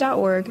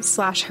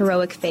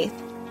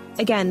frc.org/heroicfaith.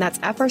 Again, that's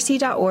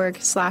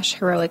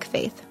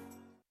frc.org/heroicfaith.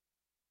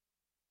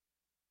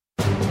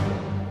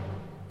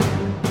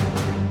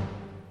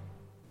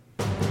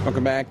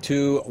 Welcome back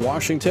to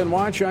Washington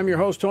Watch. I'm your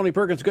host, Tony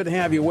Perkins. Good to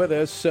have you with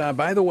us.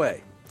 By the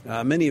way,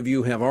 many of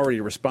you have already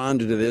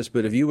responded to this,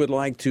 but if you would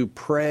like to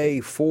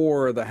pray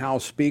for the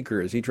House Speaker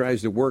as he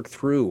tries to work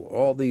through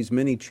all these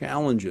many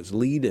challenges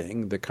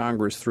leading the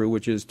Congress through,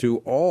 which is to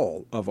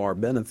all of our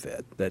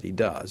benefit that he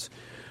does,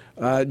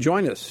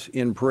 join us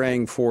in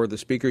praying for the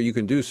Speaker. You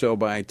can do so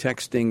by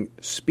texting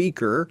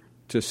SPEAKER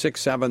to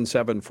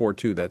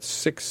 67742. That's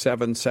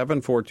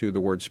 67742,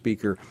 the word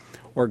SPEAKER,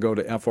 or go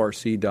to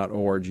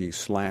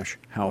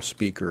frc.org/House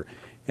Speaker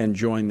and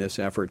join this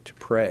effort to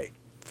pray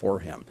for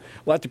him.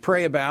 A lot to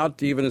pray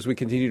about, even as we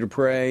continue to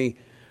pray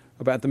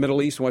about the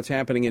Middle East and what's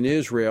happening in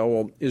Israel.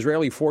 Well,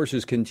 Israeli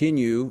forces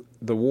continue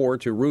the war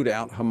to root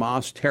out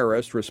Hamas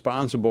terrorists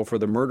responsible for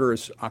the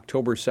murderous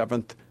October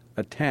 7th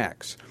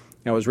attacks.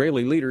 Now,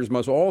 Israeli leaders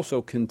must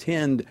also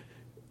contend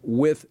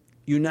with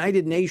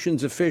United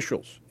Nations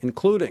officials,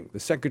 including the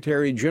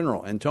Secretary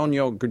General,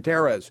 Antonio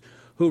Guterres,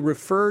 who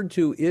referred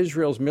to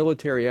Israel's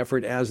military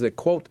effort as the,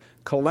 quote,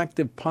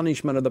 collective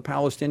punishment of the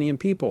Palestinian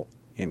people,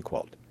 end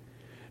quote.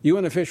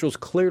 UN officials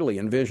clearly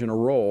envision a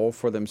role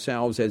for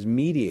themselves as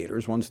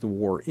mediators once the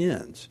war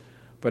ends.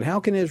 But how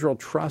can Israel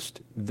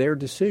trust their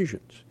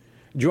decisions?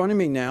 Joining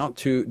me now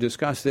to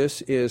discuss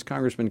this is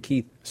Congressman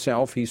Keith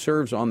Self. He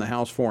serves on the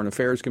House Foreign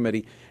Affairs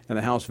Committee and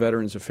the House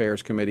Veterans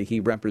Affairs Committee. He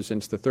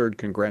represents the 3rd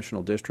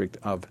Congressional District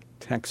of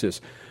Texas.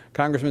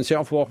 Congressman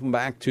Self, welcome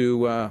back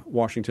to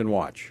Washington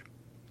Watch.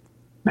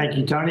 Thank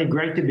you, Tony.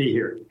 Great to be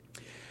here.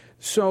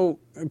 So,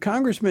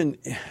 Congressman,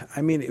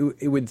 I mean,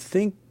 I would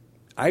think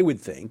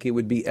it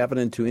would be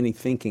evident to any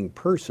thinking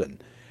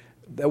person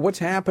that what's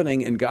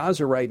happening in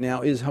Gaza right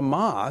now is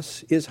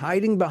Hamas is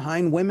hiding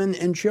behind women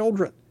and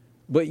children.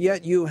 But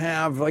yet you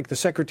have, like, the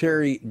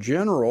Secretary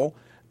General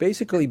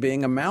basically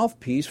being a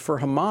mouthpiece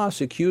for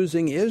Hamas,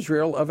 accusing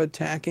Israel of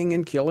attacking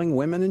and killing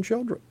women and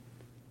children.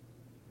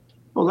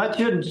 Well, that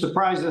shouldn't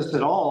surprise us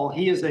at all.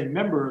 He is a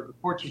member of the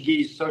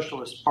Portuguese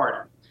Socialist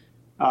Party.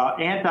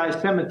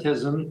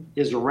 Anti-Semitism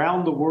is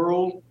around the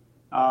world.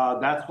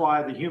 That's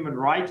why the Human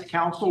Rights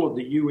Council of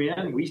the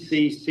UN, we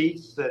see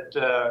seats that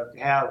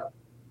have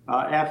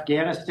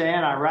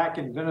Afghanistan, Iraq,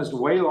 and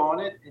Venezuela on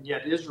it, and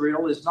yet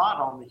Israel is not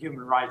on the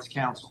Human Rights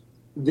Council.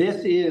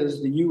 This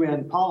is the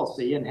UN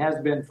policy and has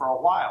been for a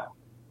while.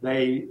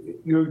 They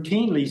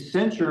routinely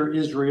censure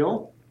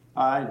Israel.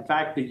 In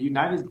fact, the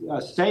United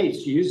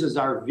States uses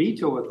our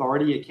veto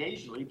authority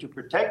occasionally to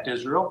protect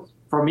Israel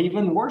from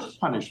even worse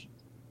punishment.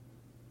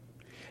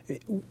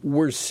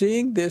 We're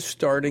seeing this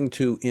starting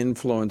to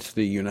influence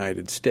the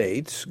United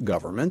States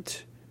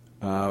government,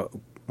 of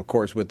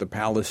course, with the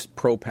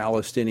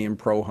pro-Palestinian,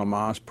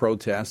 pro-Hamas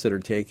protests that are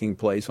taking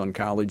place on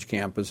college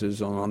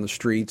campuses, on the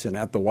streets, and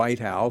at the White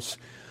House.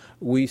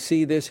 We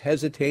see this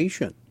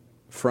hesitation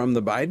from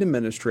the Biden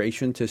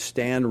administration to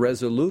stand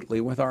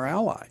resolutely with our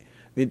ally.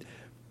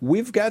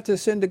 We've got to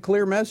send a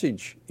clear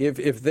message.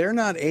 If they're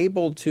not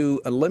able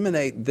to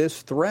eliminate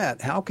this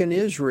threat, how can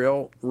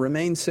Israel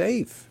remain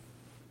safe?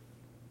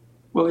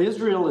 Well,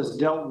 Israel has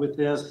dealt with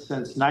this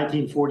since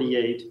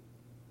 1948,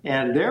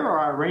 and there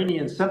are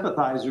Iranian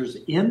sympathizers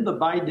in the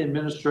Biden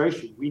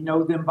administration. We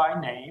know them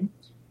by name,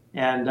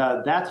 and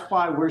that's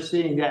why we're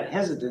seeing that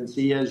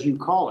hesitancy, as you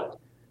call it.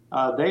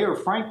 They are,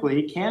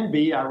 frankly, can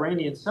be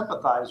Iranian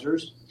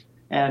sympathizers.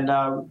 And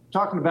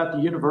talking about the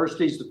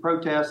universities, the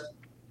protests,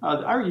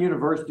 our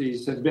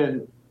universities have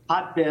been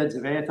hotbeds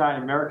of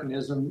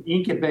anti-Americanism,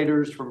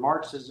 incubators for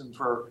Marxism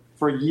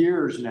for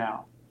years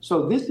now.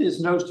 So this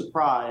is no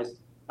surprise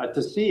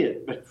to see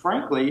it. But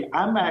frankly,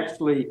 I'm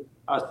actually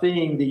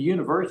seeing the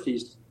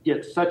universities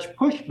get such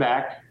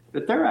pushback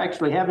that they're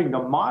actually having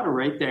to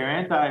moderate their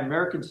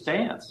anti-American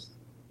stance,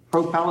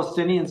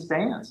 pro-Palestinian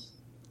stance.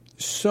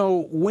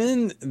 So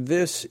when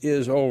this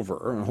is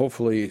over, and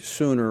hopefully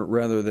sooner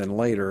rather than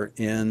later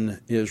in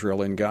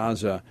Israel, in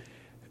Gaza,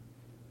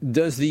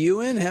 does the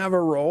UN have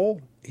a role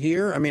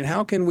here? I mean,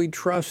 how can we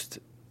trust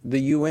the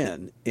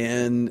UN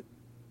in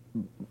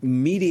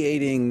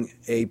mediating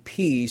a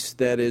peace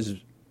that is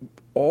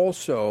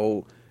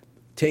also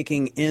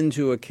taking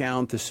into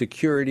account the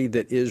security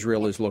that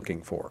Israel is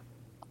looking for?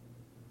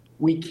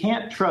 We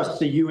can't trust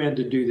the UN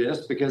to do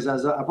this because,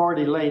 as I've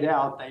already laid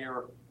out, they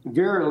are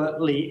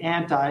virulently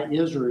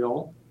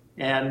anti-Israel,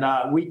 and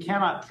we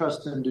cannot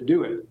trust them to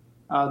do it.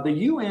 The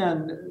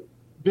UN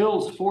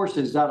builds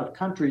forces out of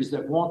countries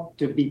that want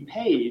to be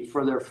paid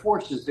for their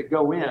forces that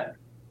go in.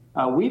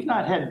 We've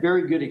not had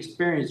very good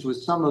experience with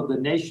some of the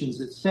nations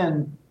that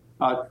send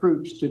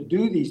troops to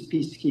do these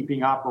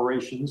peacekeeping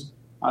operations.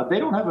 They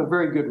don't have a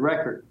very good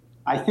record.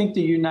 I think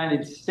the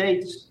United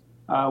States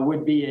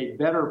would be a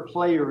better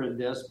player in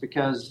this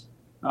because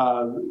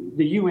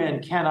the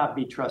UN cannot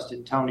be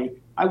trusted, Tony.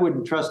 I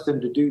wouldn't trust them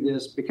to do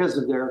this because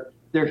of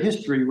their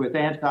history with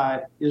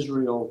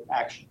anti-Israel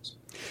actions.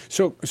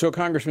 So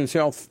Congressman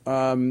Self,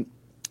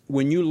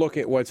 when you look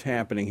at what's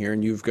happening here,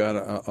 and you've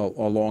got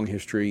a long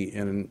history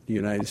in the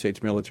United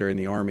States military and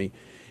the Army,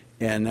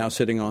 and now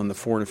sitting on the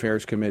Foreign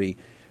Affairs Committee,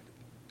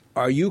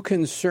 are you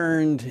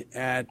concerned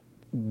at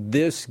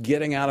this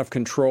getting out of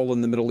control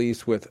in the Middle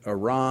East with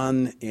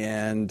Iran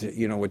and,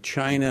 with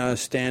China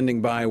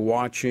standing by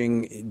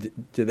watching?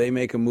 Do they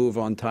make a move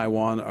on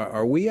Taiwan?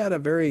 Are we at a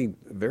very,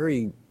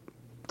 very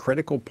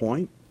critical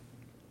point?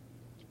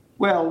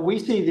 Well, we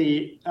see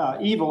the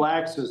evil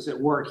axis at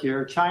work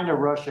here, China,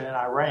 Russia, and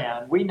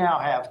Iran. We now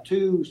have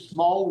two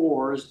small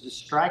wars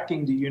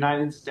distracting the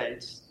United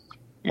States.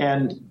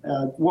 And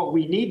what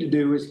we need to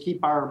do is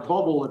keep our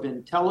bubble of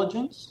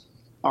intelligence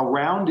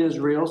around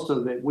Israel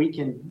so that we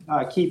can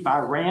keep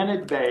Iran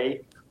at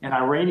bay and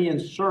Iranian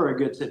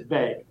surrogates at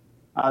bay.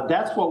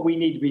 That's what we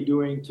need to be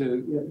doing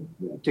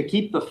to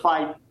keep the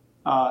fight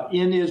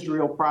in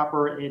Israel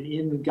proper and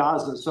in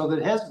Gaza so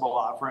that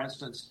Hezbollah, for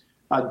instance,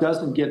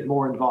 doesn't get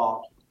more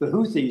involved. The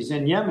Houthis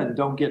in Yemen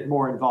don't get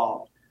more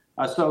involved.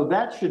 So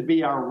that should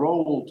be our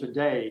role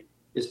today,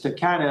 is to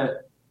kind of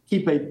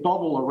keep a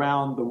bubble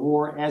around the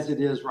war as it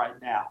is right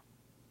now.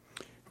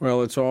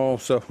 Well, it's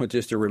also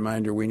just a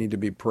reminder we need to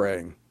be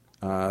praying.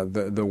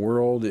 The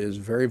world is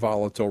very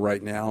volatile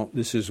right now.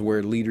 This is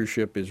where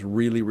leadership is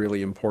really,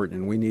 really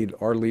important. We need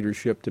our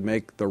leadership to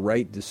make the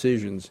right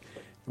decisions,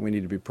 and we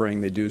need to be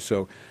praying they do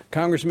so.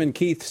 Congressman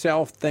Keith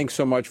Self, thanks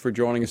so much for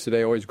joining us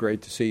today. Always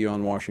great to see you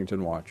on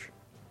Washington Watch.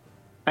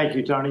 Thank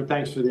you, Tony.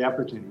 Thanks for the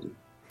opportunity.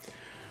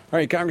 All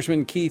right,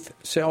 Congressman Keith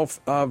Self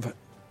of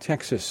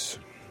Texas.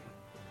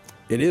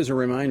 It is a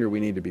reminder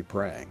we need to be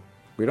praying.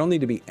 We don't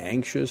need to be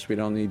anxious. We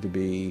don't need to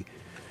be,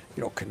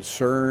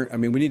 concerned. I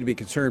mean, we need to be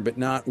concerned, but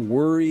not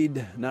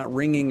worried, not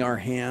wringing our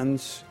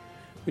hands.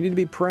 We need to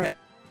be praying.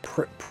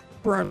 Pray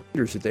for our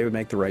leaders that they would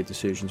make the right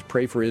decisions.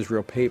 Pray for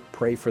Israel.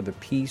 Pray for the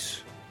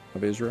peace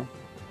of Israel.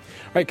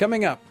 All right,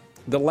 coming up,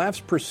 the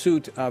left's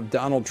pursuit of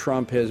Donald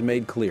Trump has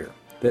made clear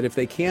that if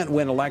they can't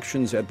win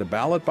elections at the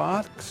ballot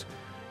box,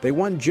 they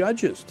want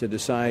judges to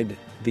decide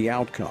the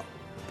outcome.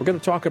 We're going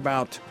to talk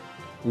about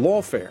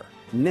lawfare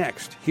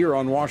next here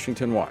on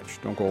Washington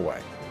Watch. Don't go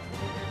away.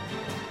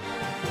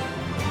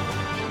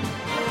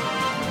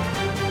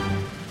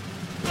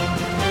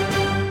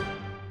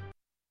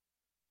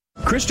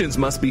 Christians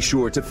must be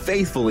sure to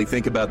faithfully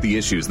think about the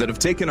issues that have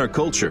taken our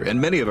culture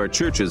and many of our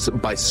churches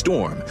by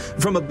storm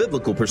from a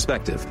biblical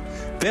perspective.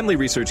 Family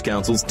Research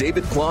Council's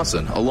David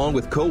Clausen, along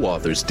with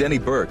co-authors Denny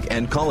Burke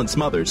and Colin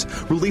Smothers,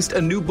 released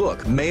a new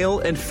book, Male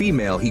and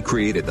Female, He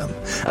Created Them,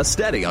 a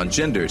study on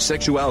gender,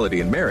 sexuality,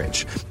 and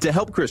marriage to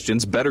help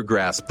Christians better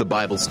grasp the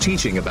Bible's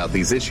teaching about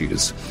these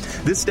issues.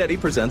 This study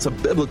presents a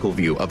biblical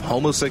view of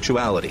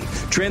homosexuality,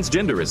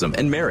 transgenderism,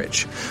 and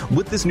marriage.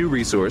 With this new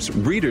resource,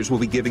 readers will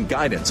be given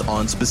guidance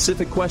on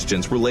specific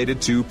questions related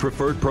to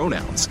preferred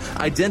pronouns,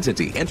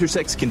 identity,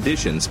 intersex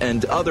conditions,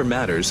 and other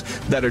matters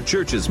that our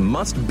churches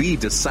must be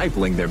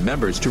discipling their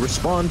members to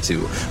respond to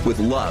with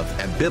love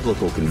and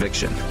biblical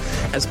conviction.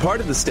 As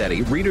part of the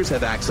study, readers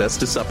have access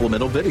to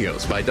supplemental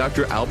videos by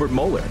Dr. Albert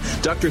Mohler,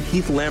 Dr.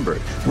 Heath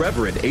Lambert,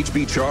 Reverend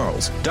H.B.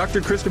 Charles,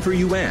 Dr. Christopher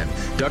Yuan,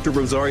 Dr.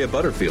 Rosaria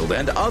Butterfield,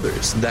 and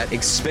others that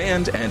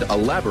expand and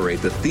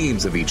elaborate the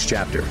themes of each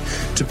chapter.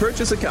 To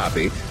purchase a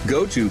copy,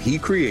 go to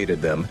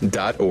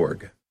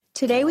hecreatedthem.org.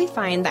 Today we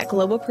find that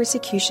global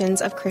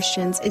persecutions of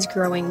Christians is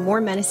growing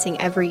more menacing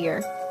every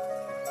year.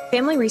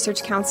 Family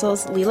Research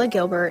Council's Leila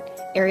Gilbert,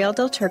 Ariel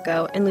Del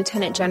Turco, and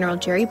Lieutenant General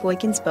Jerry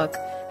Boykin's book,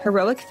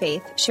 Heroic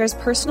Faith, shares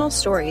personal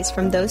stories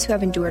from those who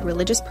have endured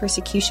religious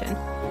persecution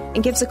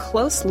and gives a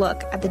close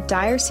look at the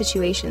dire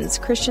situations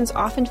Christians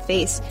often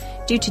face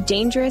due to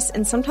dangerous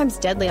and sometimes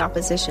deadly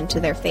opposition to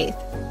their faith.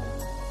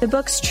 The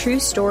book's true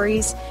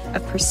stories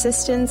of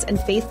persistence and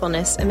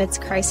faithfulness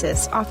amidst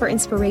crisis offer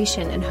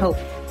inspiration and hope.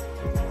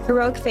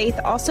 Heroic Faith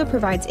also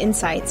provides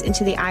insights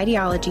into the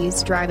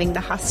ideologies driving the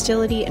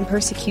hostility and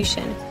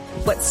persecution,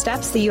 what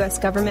steps the U.S.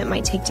 government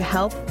might take to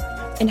help,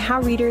 and how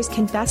readers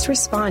can best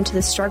respond to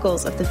the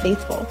struggles of the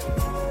faithful.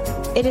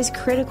 It is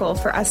critical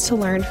for us to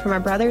learn from our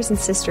brothers and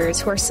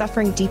sisters who are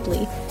suffering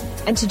deeply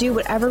and to do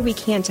whatever we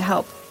can to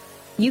help.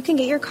 You can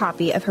get your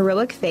copy of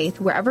Heroic Faith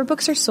wherever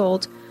books are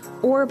sold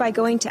or by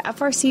going to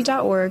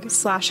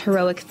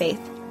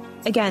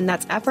frc.org/heroicfaith. Again,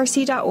 that's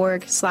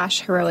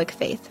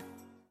frc.org/heroicfaith.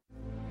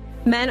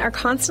 Men are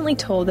constantly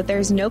told that there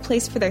is no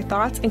place for their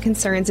thoughts and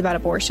concerns about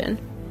abortion.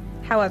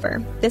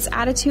 However, this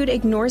attitude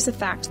ignores the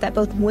fact that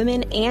both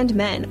women and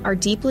men are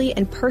deeply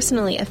and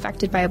personally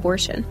affected by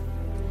abortion.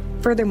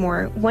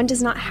 Furthermore, one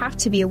does not have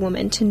to be a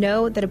woman to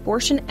know that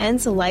abortion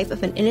ends the life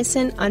of an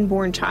innocent,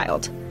 unborn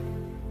child.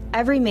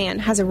 Every man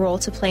has a role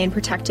to play in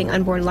protecting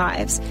unborn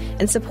lives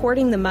and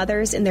supporting the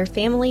mothers in their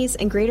families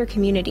and greater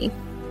community,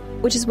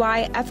 which is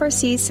why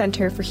FRC's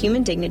Center for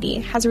Human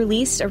Dignity has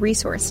released a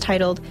resource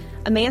titled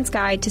A Man's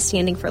Guide to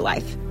Standing for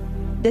Life.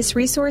 This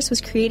resource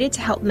was created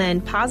to help men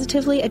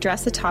positively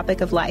address the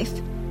topic of life.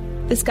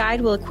 This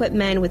guide will equip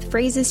men with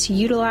phrases to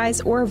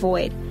utilize or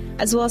avoid,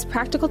 as well as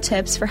practical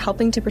tips for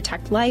helping to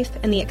protect life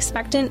and the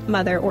expectant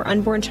mother or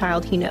unborn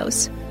child he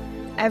knows.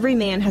 Every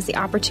man has the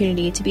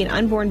opportunity to be an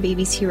unborn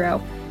baby's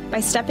hero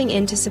by stepping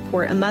in to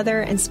support a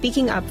mother and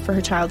speaking up for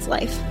her child's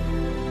life.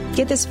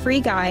 Get this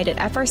free guide at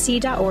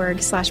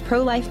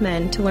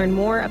frc.org/prolifemen to learn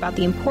more about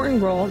the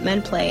important role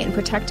men play in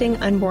protecting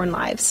unborn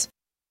lives.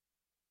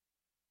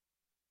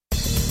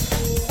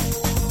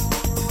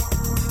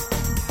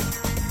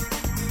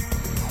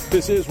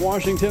 This is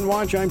Washington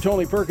Watch. I'm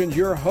Tony Perkins,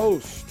 your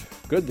host.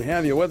 Good to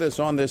have you with us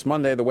on this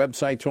Monday. The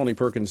website,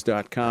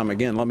 TonyPerkins.com.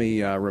 Again, let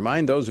me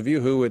remind those of you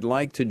who would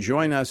like to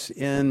join us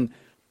in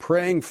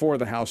praying for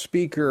the House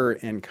Speaker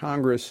and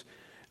Congress.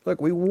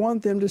 Look, we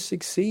want them to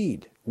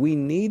succeed. We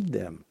need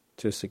them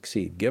to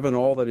succeed, given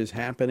all that is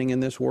happening in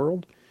this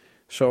world.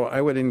 So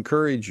I would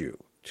encourage you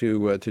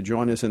to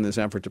join us in this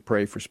effort to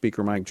pray for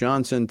Speaker Mike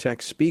Johnson.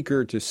 Text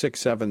Speaker to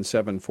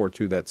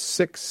 67742. That's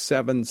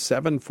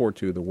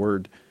 67742, the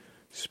word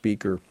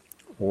Speaker.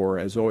 Or,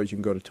 as always, you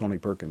can go to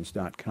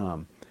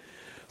TonyPerkins.com.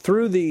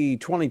 Through the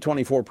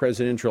 2024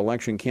 presidential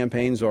election,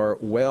 campaigns are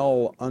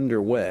well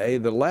underway.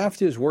 The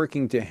left is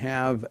working to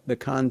have the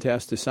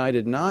contest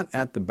decided not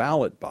at the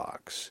ballot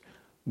box,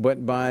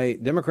 but by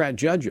Democrat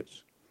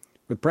judges.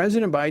 With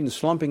President Biden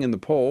slumping in the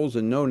polls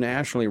and no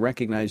nationally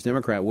recognized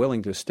Democrat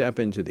willing to step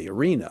into the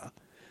arena,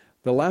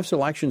 the left's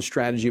election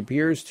strategy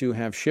appears to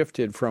have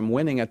shifted from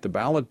winning at the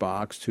ballot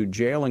box to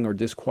jailing or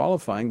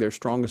disqualifying their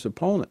strongest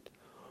opponent,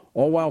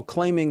 all while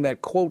claiming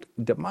that, quote,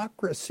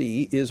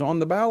 democracy is on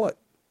the ballot.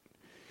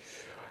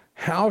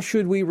 How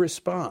should we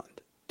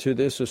respond to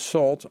this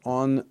assault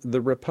on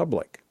the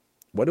republic?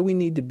 What do we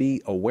need to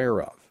be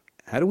aware of?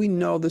 How do we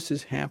know this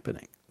is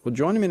happening? Well,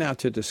 joining me now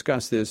to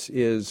discuss this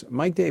is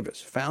Mike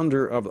Davis,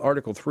 founder of the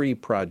Article 3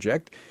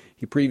 Project.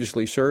 He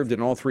previously served in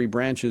all three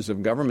branches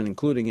of government,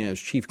 including as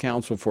chief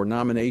counsel for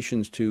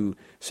nominations to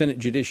Senate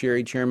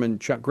Judiciary Chairman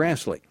Chuck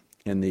Grassley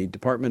in the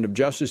Department of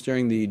Justice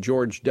during the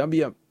George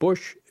W.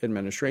 Bush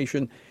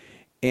administration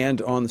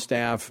and on the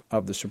staff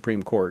of the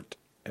Supreme Court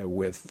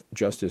with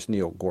Justice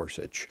Neil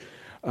Gorsuch.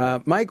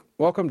 Mike,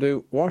 welcome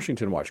to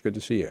Washington Watch. Good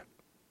to see you.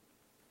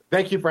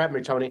 Thank you for having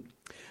me, Tony.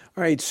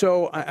 All right,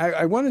 so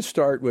I want to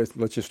start with,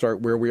 let's just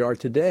start where we are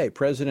today.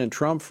 President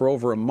Trump, for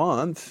over a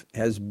month,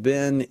 has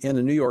been in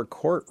a New York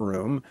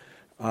courtroom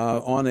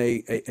on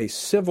a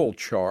civil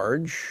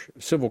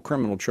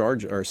criminal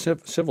charge, or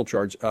civil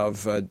charge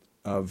of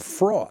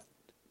fraud,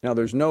 Now,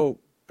 there's no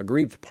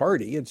aggrieved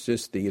party. It's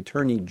just the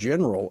Attorney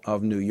General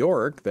of New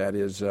York that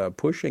is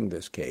pushing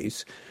this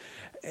case.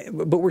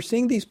 But we're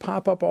seeing these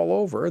pop up all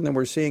over, and then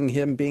we're seeing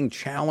him being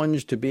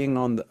challenged to being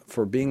on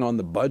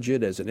the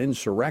budget as an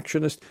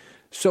insurrectionist.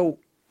 So,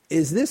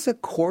 is this a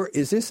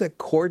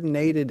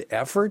coordinated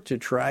effort to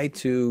try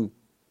to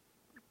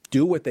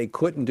do what they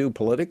couldn't do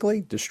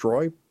politically,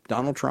 destroy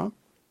Donald Trump?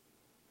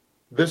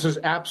 This is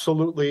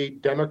absolutely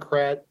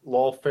Democrat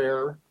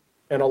lawfare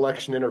and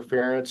election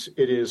interference.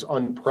 It is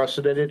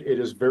unprecedented. It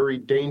is very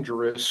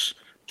dangerous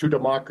to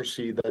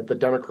democracy that the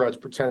Democrats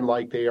pretend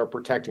like they are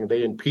protecting.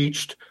 They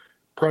impeached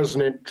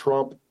President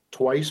Trump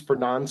twice for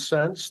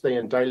nonsense. They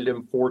indicted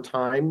him 4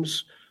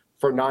 times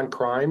for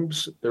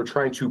non-crimes. They're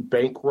trying to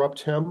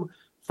bankrupt him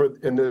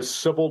in this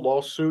civil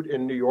lawsuit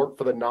in New York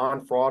for the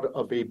non-fraud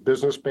of a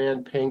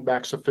businessman paying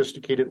back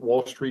sophisticated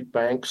Wall Street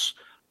banks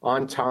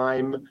on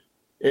time,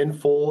 in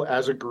full,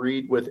 as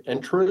agreed, with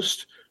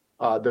interest.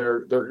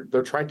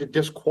 They're trying to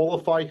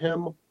disqualify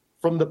him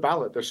from the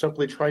ballot. They're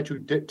simply trying to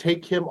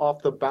take him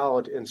off the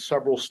ballot in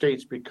several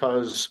states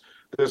because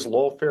this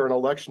lawfare and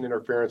election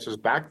interference is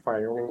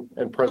backfiring,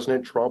 and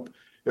President Trump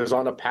is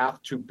on a path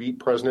to beat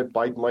President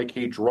Biden like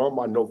a drum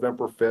on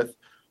November 5th,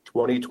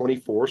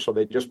 2024. So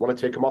they just want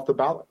to take him off the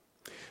ballot.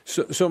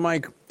 So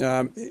Mike,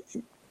 in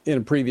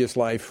a previous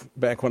life,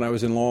 back when I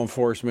was in law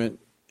enforcement,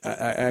 I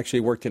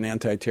actually worked in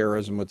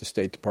anti-terrorism with the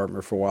State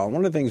Department for a while.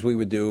 One of the things we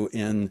would do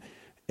in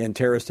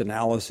terrorist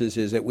analysis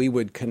is that we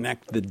would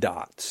connect the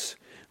dots.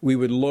 We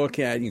would look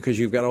at, because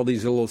you've got all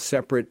these little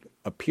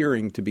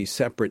appearing to be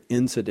separate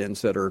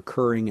incidents that are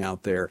occurring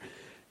out there.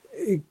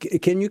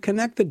 Can you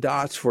connect the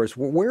dots for us?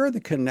 Where are the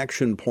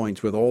connection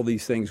points with all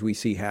these things we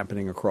see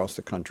happening across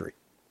the country?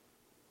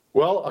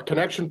 Well, a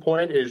connection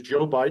point is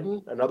Joe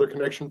Biden. Another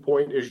connection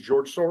point is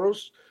George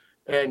Soros.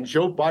 And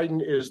Joe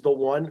Biden is the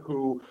one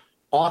who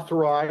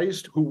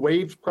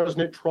waived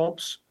President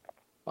Trump's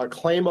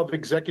claim of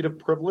executive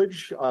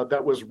privilege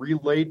that was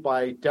relayed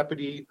by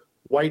Deputy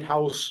White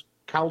House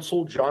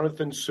Counsel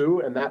Jonathan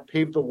Su, and that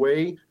paved the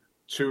way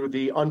to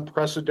the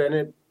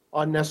unprecedented,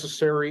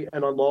 unnecessary,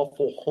 and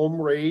unlawful home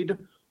raid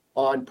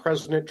on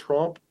President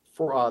Trump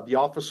for the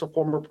Office of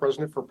Former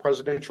President for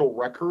Presidential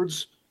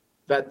Records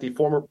that the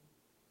former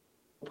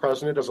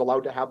president is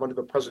allowed to have under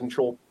the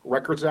Presidential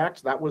Records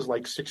Act. That was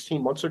like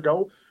 16 months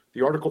ago.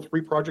 The Article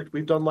 3 project,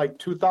 we've done like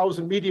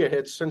 2,000 media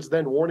hits since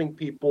then warning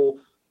people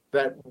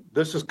that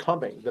this is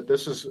coming, that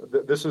this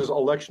is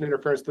election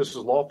interference, this is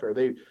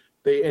lawfare.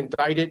 They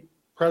indicted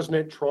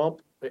President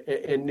Trump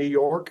in New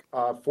York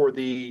for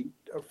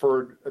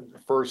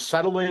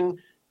settling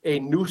a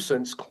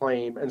nuisance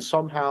claim, and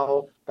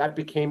somehow that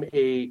became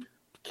a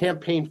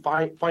campaign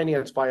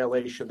finance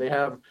violation. They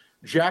have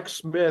Jack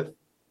Smith,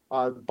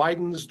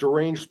 Biden's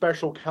deranged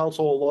special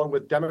counsel, along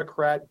with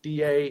Democrat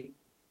DA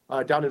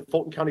down in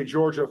Fulton County,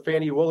 Georgia,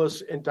 Fani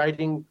Willis,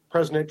 indicting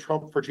President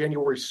Trump for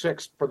January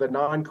 6th for the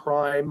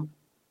non-crime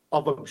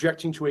of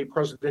objecting to a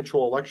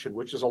presidential election,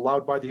 which is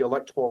allowed by the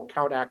Electoral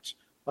Count Act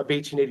of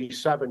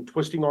 1887.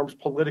 Twisting arms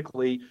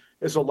politically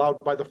is allowed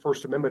by the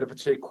First Amendment. If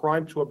it's a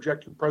crime to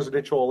object to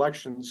presidential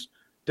elections,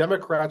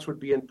 Democrats would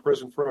be in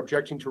prison for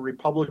objecting to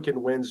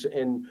Republican wins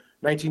in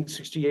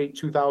 1968,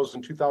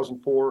 2000,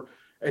 2004,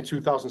 and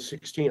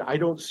 2016. I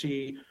don't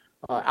see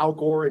Al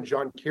Gore and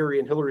John Kerry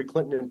and Hillary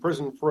Clinton in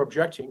prison for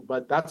objecting,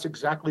 but that's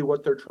exactly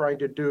what they're trying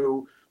to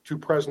do to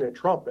President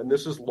Trump. And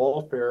this is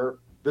lawfare.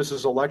 This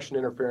is election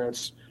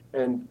interference.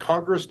 And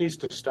Congress needs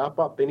to step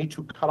up. They need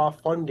to cut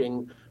off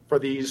funding for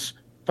these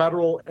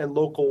federal and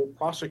local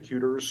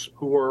prosecutors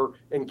who are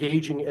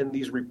engaging in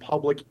these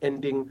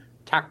republic-ending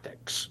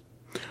tactics.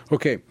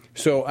 Okay,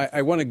 so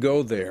I want to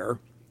go there.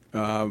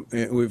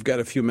 We've got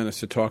a few minutes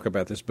to talk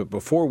about this, but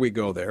before we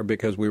go there,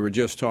 because we were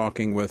just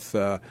talking with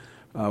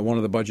one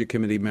of the Budget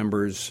Committee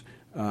members,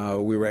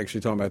 we were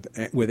actually talking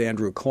about with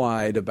Andrew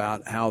Clyde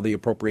about how the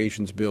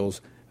appropriations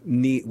bills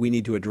we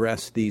need to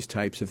address these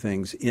types of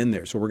things in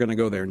there. So we're going to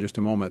go there in just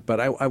a moment. But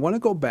I want to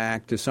go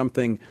back to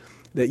something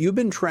that you've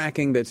been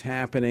tracking that's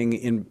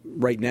happening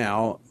right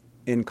now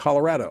in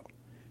Colorado.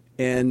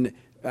 And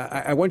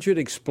I want you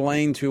to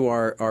explain to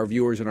our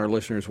viewers and our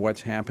listeners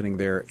what's happening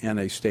there in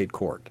a state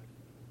court.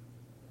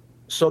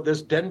 So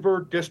this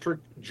Denver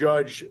District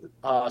Judge,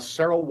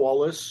 Sarah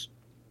Wallace,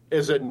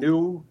 is a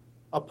new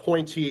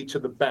appointee to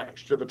the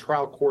bench, to the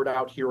trial court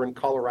out here in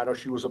Colorado.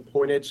 She was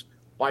appointed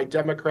by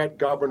Democrat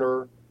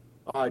Governor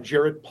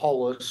Jared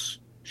Polis.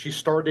 She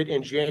started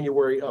in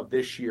January of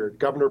this year.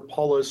 Governor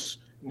Polis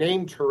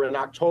named her in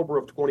October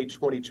of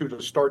 2022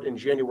 to start in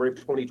January of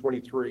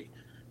 2023.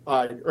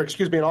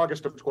 In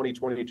August of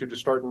 2022 to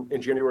start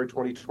in January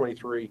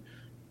 2023.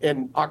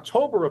 In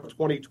October of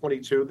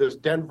 2022, this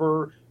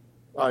Denver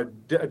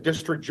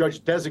district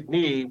judge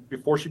designee,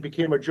 before she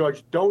became a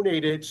judge,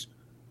 donated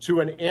to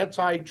an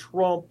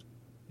anti-Trump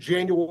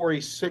January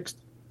 6th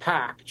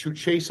PAC to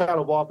chase out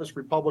of office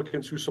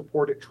Republicans who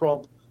supported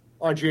Trump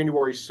on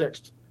January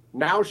 6th.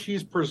 Now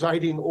she's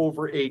presiding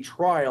over a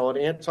trial, an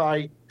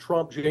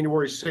anti-Trump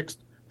January 6th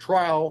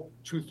trial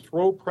to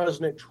throw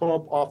President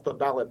Trump off the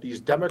ballot.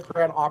 These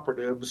Democrat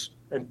operatives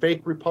and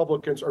fake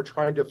Republicans are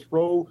trying to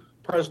throw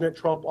President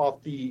Trump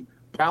off the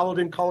ballot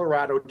in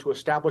Colorado to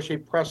establish a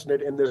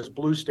precedent in this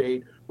blue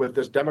state with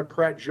this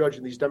Democrat judge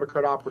and these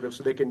Democrat operatives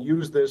so they can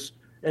use this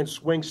in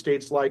swing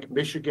states like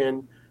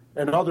Michigan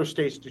and other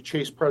states to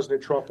chase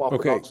President Trump off the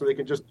ballot so they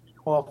can just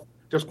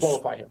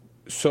disqualify him.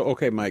 So,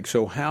 okay, Mike,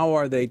 so how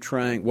are they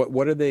trying,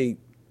 what are they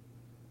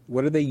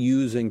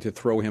using to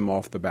throw him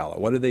off the ballot?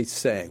 What are they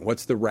saying?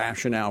 What's the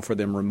rationale for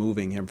them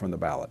removing him from the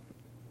ballot?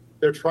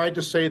 They're trying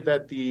to say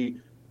that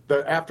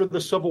after the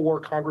Civil War,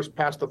 Congress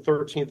passed the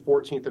 13th,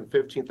 14th, and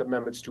 15th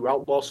Amendments to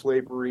outlaw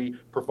slavery,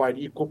 provide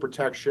equal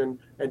protection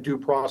and due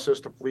process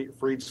to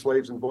freed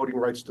slaves and voting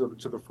rights to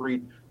the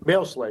freed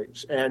male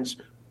slaves. And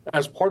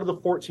as part of the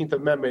 14th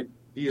Amendment,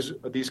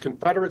 these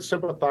Confederate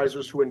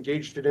sympathizers who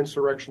engaged in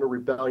insurrection or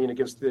rebellion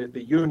against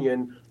the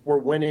Union were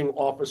winning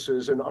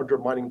offices and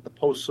undermining the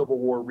post-Civil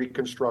War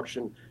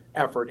Reconstruction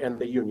effort and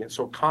the Union.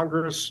 So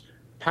Congress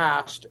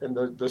passed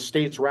and the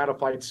states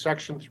ratified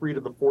Section 3 to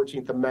the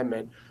 14th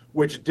Amendment,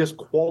 which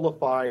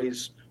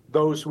disqualifies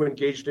those who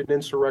engaged in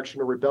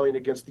insurrection or rebellion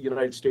against the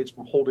United States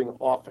from holding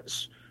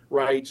office,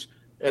 right?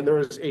 And there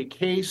is a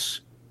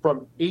case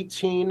from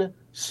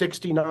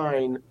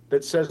 1869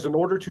 that says in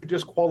order to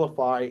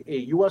disqualify, a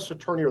U.S.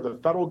 attorney or the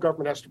federal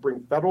government has to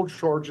bring federal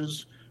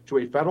charges to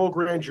a federal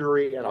grand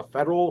jury and a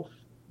federal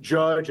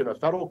judge and a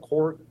federal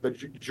court. The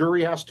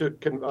jury has to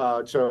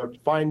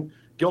find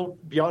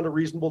guilt beyond a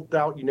reasonable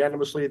doubt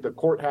unanimously. The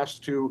court has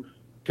to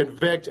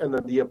convict, and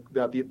then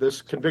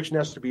this conviction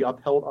has to be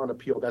upheld on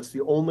appeal. That's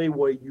the only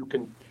way you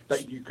can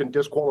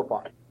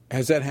disqualify.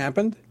 Has that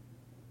happened?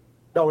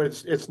 No,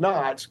 it's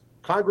not.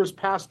 Congress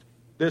passed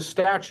this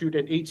statute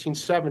in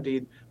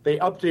 1870. They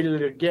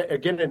updated it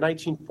again in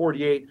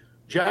 1948.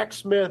 Jack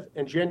Smith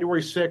and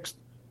January 6th,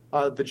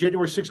 the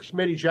January 6th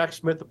committee, Jack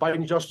Smith, the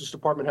Biden Justice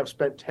Department have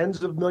spent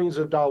tens of millions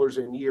of dollars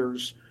in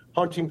years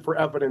hunting for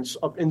evidence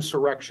of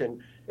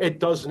insurrection. It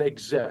doesn't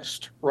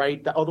exist,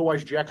 right?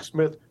 Otherwise, Jack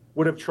Smith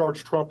would have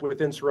charged Trump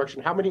with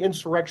insurrection. How many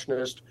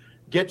insurrectionists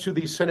get to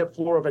the Senate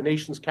floor of a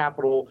nation's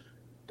capital,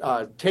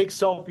 take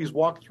selfies,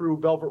 walk through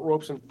velvet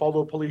ropes, and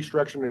follow police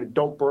direction and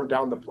don't burn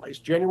down the place?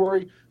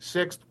 January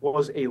 6th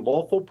was a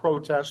lawful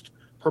protest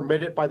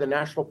permitted by the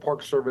National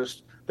Park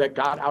Service that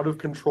got out of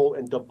control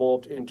and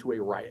devolved into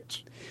a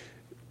riot.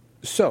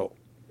 So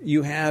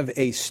you have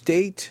a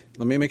state,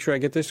 let me make sure I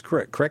get this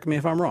correct. Correct me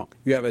if I'm wrong.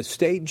 You have a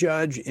state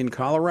judge in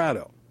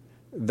Colorado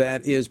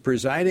that is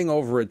presiding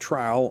over a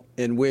trial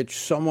in which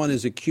someone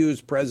has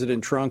accused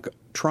President Trump,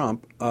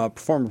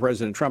 former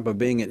President Trump, of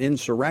being an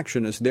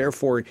insurrectionist.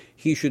 Therefore,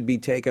 he should be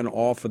taken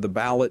off of the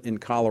ballot in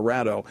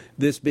Colorado,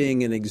 this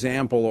being an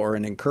example or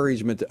an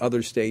encouragement to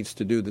other states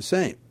to do the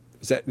same.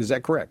 Is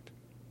that correct?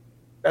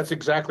 That's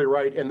exactly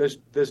right. And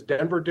this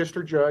Denver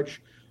district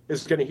judge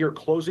is going to hear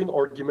closing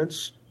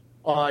arguments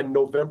on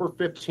November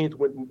 15th,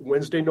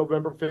 Wednesday,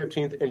 November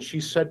 15th, and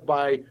she said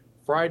by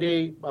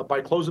Friday, by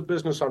close of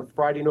business on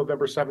Friday,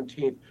 November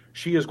 17th,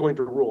 she is going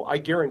to rule. I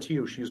guarantee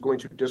you she is going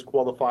to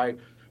disqualify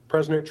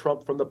President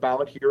Trump from the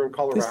ballot here in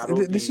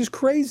Colorado. This is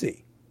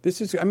crazy.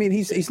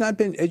 He's not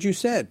been, as you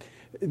said,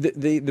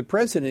 the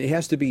president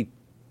has to be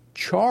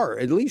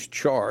at least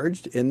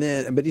charged,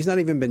 but he's not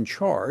even been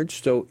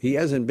charged, so he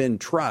hasn't been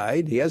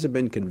tried, he hasn't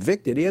been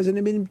convicted, he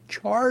hasn't been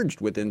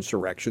charged with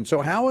insurrection.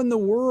 So how in the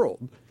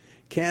world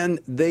can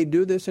they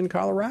do this in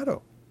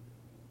Colorado?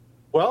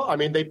 Well,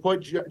 they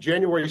put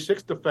January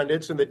 6th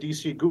defendants in the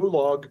D.C.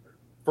 gulag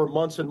for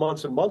months and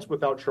months and months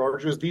without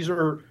charges. These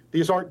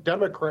aren't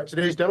Democrats.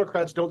 Today's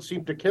Democrats don't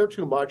seem to care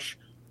too much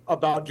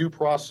about due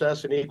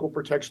process and equal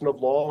protection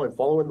of law and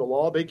following the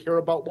law. They care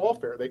about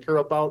lawfare. They care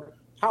about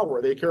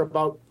power. They care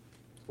about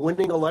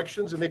winning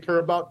elections, and they care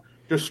about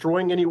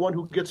destroying anyone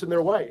who gets in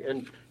their way.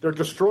 And they're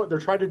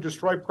trying to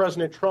destroy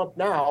President Trump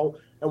now.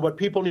 And what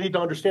people need to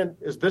understand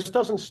is this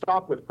doesn't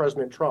stop with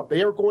President Trump.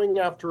 They are going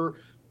after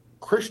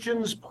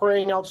Christians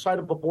praying outside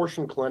of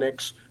abortion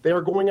clinics. They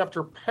are going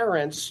after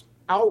parents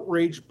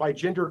outraged by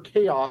gender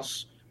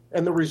chaos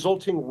and the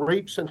resulting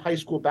rapes in high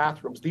school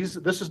bathrooms. This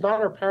is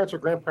not our parents' or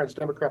grandparents'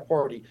 Democrat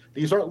Party.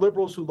 These aren't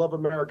liberals who love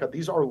America.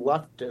 These are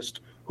leftists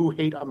who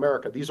hate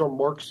America. These are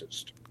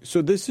Marxists.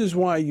 So this is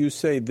why you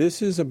say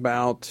this is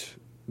about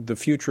the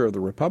future of the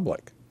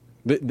republic.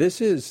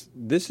 This is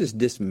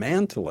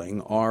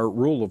dismantling our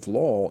rule of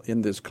law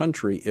in this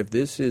country if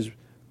this is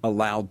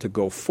allowed to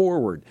go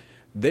forward.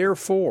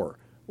 Therefore,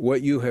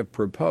 what you have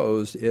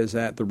proposed is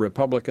that the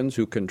Republicans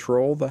who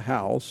control the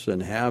House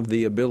and have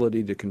the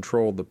ability to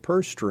control the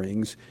purse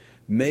strings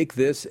make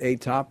this a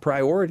top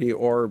priority,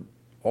 or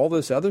all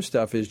this other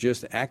stuff is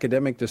just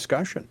academic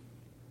discussion.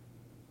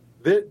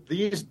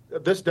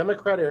 This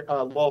Democratic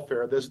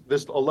lawfare,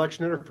 this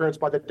election interference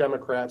by the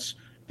Democrats,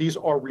 these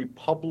are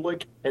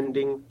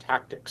republic-ending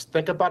tactics.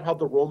 Think about how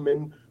the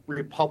Roman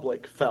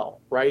Republic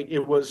fell, right?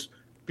 It was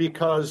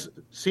because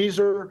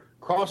Caesar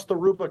crossed the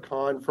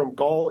Rubicon from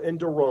Gaul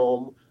into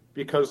Rome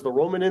because the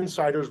Roman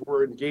insiders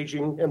were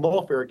engaging in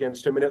lawfare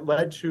against him, and it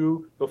led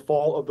to the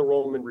fall of the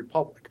Roman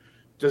Republic.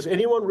 Does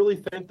anyone really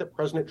think that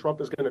President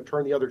Trump is going to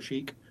turn the other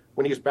cheek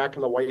when he's back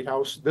in the White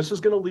House? This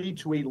is going to lead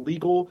to a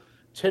legal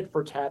tit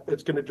for tat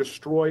that's going to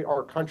destroy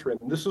our country.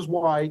 And this is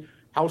why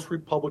House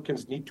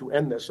Republicans need to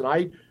end this. And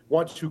I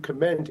want to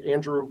commend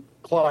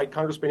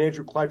Congressman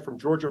Andrew Clyde from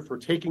Georgia, for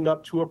taking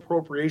up 2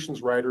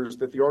 appropriations riders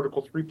that the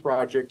Article 3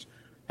 project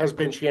has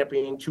been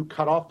championing to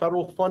cut off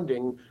federal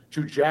funding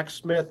to Jack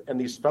Smith and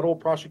these federal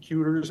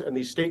prosecutors and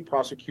these state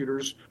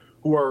prosecutors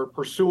who are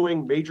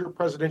pursuing major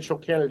presidential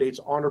candidates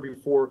on or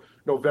before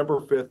November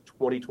 5th,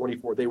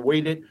 2024. They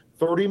waited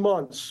 30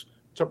 months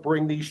to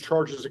bring these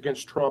charges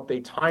against Trump.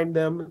 They timed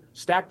them,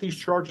 stacked these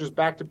charges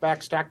back to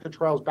back, stacked the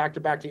trials back to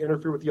back to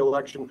interfere with the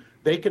election.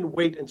 They can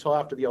wait until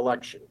after the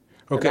election.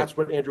 Okay. And that's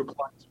what Andrew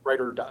Clyde's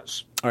writer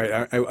does. All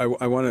right.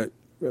 I want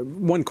to,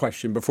 one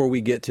question before we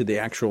get to the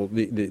actual,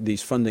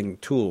 these funding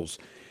tools.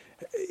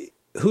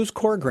 Who's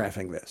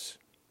choreographing this?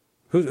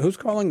 Who's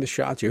calling the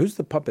shots here? Who's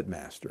the puppet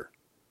master?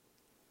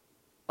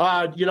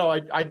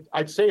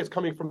 I'd say it's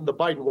coming from the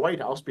Biden White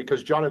House,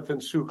 because Jonathan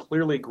Sue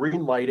clearly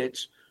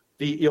greenlighted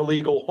the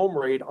illegal home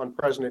raid on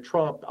President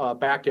Trump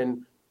back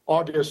in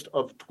August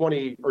of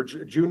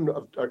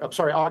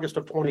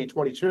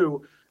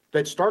 2022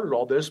 that started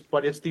all this.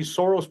 But it's these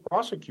Soros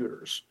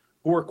prosecutors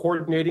who are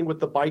coordinating with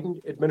the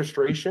Biden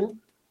administration,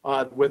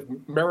 with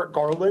Merrick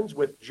Garland,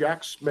 with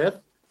Jack Smith.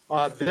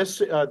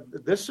 This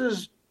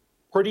is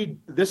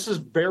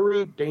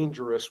very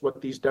dangerous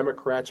what these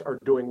Democrats are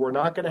doing. We're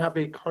not going to have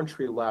a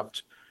country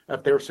left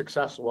if they're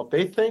successful. If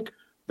they think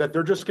that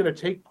they're just going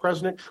to take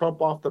President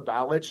Trump off the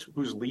ballot,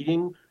 who's the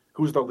leading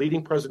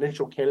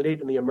presidential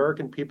candidate, and the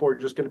American people are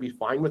just going to be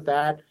fine with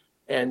that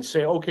and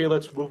say, okay,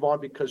 let's move on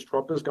because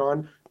Trump is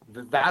gone,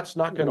 that's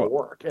not going to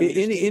work.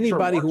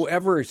 Anybody who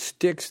ever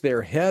sticks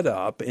their head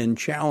up and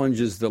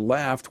challenges the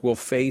left will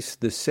face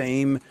the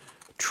same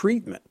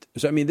treatment.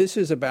 So, I mean, this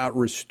is about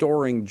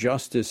restoring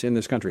justice in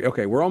this country.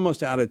 Okay, we're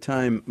almost out of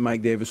time,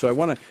 Mike Davis. So I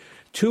want to,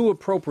 2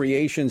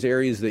 appropriations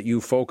areas that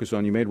you focus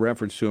on. You made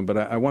reference to them, but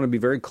I want to be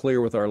very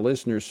clear with our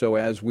listeners. So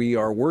as we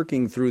are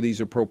working through these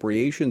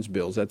appropriations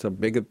bills, that's a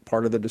big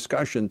part of the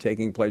discussion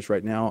taking place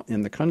right now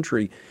in the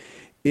country,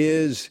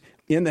 is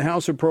in the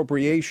House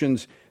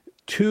Appropriations,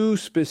 2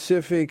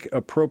 specific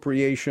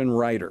appropriation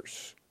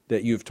riders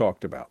that you've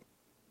talked about.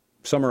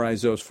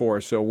 Summarize those for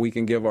us so we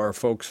can give our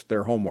folks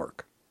their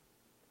homework.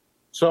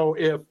 So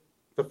if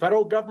the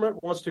federal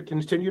government wants to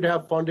continue to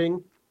have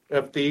funding,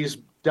 if these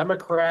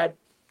Democrat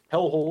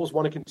hellholes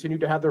want to continue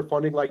to have their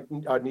funding like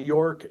New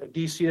York,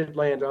 D.C.,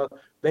 Atlanta,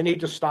 they need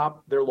to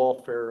stop their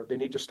lawfare. They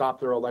need to stop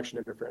their election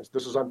interference.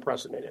 This is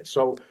unprecedented.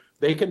 So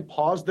they can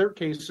pause their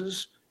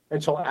cases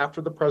until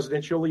after the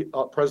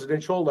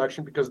presidential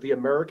election, because the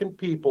American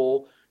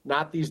people,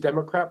 not these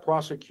Democrat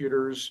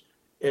prosecutors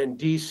in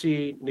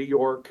D.C., New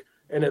York,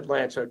 and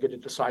Atlanta, get to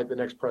decide the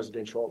next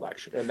presidential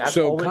election. And that's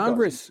so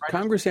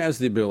Congress has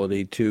the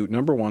ability to,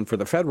 number one, for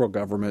the federal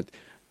government,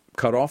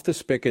 cut off the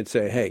spigot,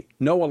 say, hey,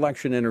 no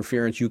election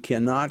interference. You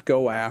cannot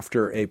go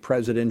after a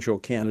presidential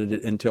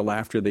candidate until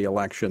after the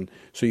election.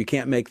 So you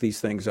can't make these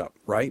things up,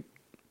 right?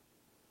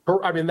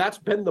 I mean, that's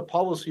been the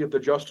policy of the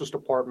Justice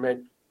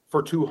Department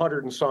for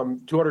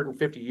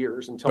 250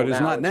 years until now. But it's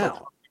not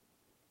now.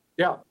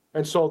 Yeah.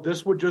 And so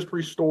this would just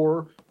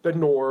restore the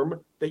norm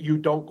that you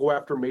don't go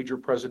after major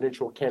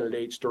presidential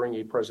candidates during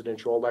a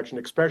presidential election,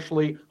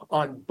 especially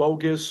on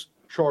bogus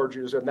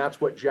charges. And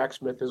that's what Jack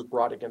Smith has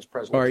brought against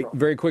President Trump. All right,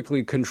 very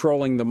quickly,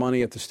 controlling the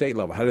money at the state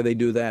level. How do they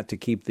do that to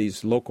keep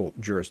these local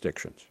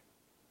jurisdictions?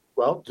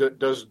 Well,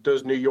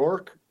 does New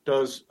York,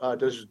 does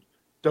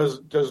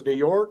New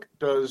York,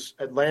 does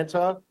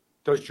Atlanta,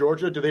 does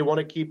Georgia, do they want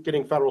to keep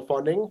getting federal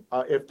funding?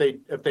 If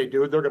they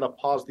do, they're going to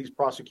pause these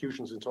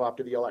prosecutions until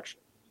after the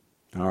election.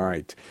 All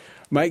right.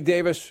 Mike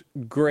Davis,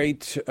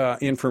 great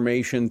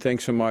information.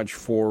 Thanks so much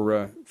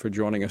for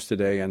joining us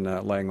today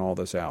and laying all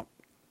this out.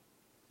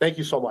 Thank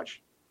you so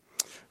much.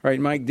 All right,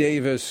 Mike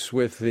Davis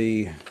with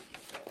the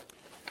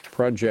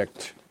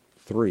Project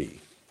 3.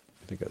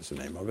 I think that's the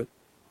name of it.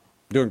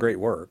 Doing great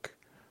work.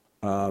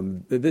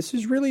 This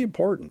is really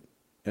important.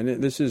 And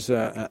this is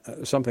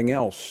something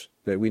else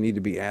that we need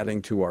to be adding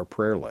to our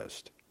prayer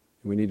list.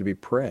 We need to be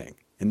praying.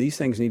 And these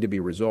things need to be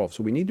resolved.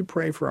 So we need to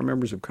pray for our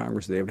members of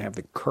Congress that they would have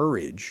the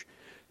courage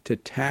to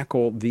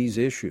tackle these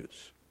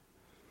issues.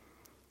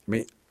 I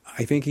mean,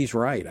 I think he's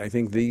right. I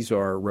think these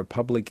are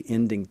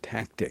republic-ending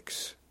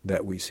tactics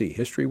that we see.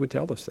 History would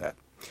tell us that.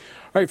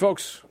 All right,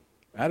 folks,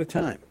 out of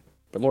time.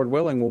 But Lord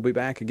willing, we'll be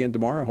back again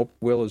tomorrow. I hope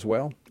you will as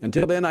well.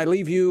 Until then, I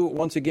leave you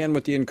once again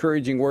with the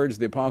encouraging words of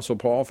the Apostle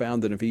Paul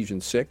found in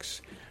Ephesians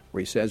 6,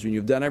 where he says, when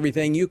you've done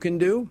everything you can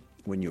do,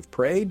 when you've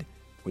prayed,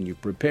 when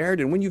you've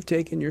prepared, and when you've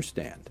taken your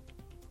stand,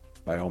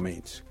 by all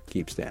means,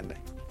 keep standing.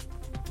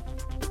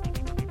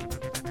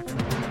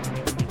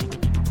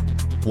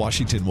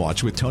 Washington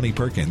Watch with Tony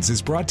Perkins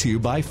is brought to you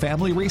by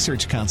Family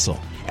Research Council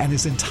and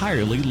is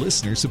entirely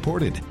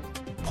listener-supported.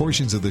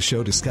 Portions of the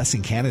show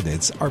discussing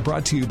candidates are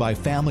brought to you by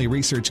Family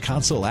Research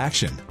Council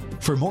Action.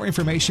 For more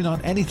information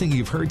on anything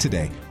you've heard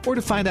today, or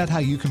to find out how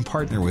you can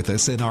partner with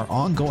us in our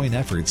ongoing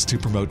efforts to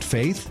promote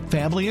faith,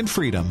 family, and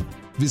freedom,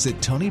 visit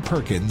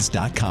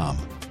TonyPerkins.com.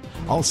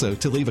 Also,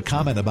 to leave a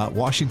comment about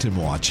Washington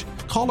Watch,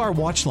 call our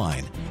watch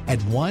line at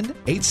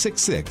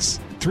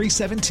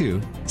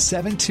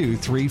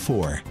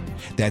 1-866-372-7234.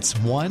 That's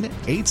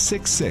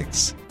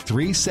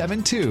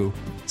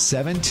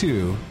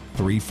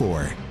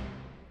 1-866-372-7234.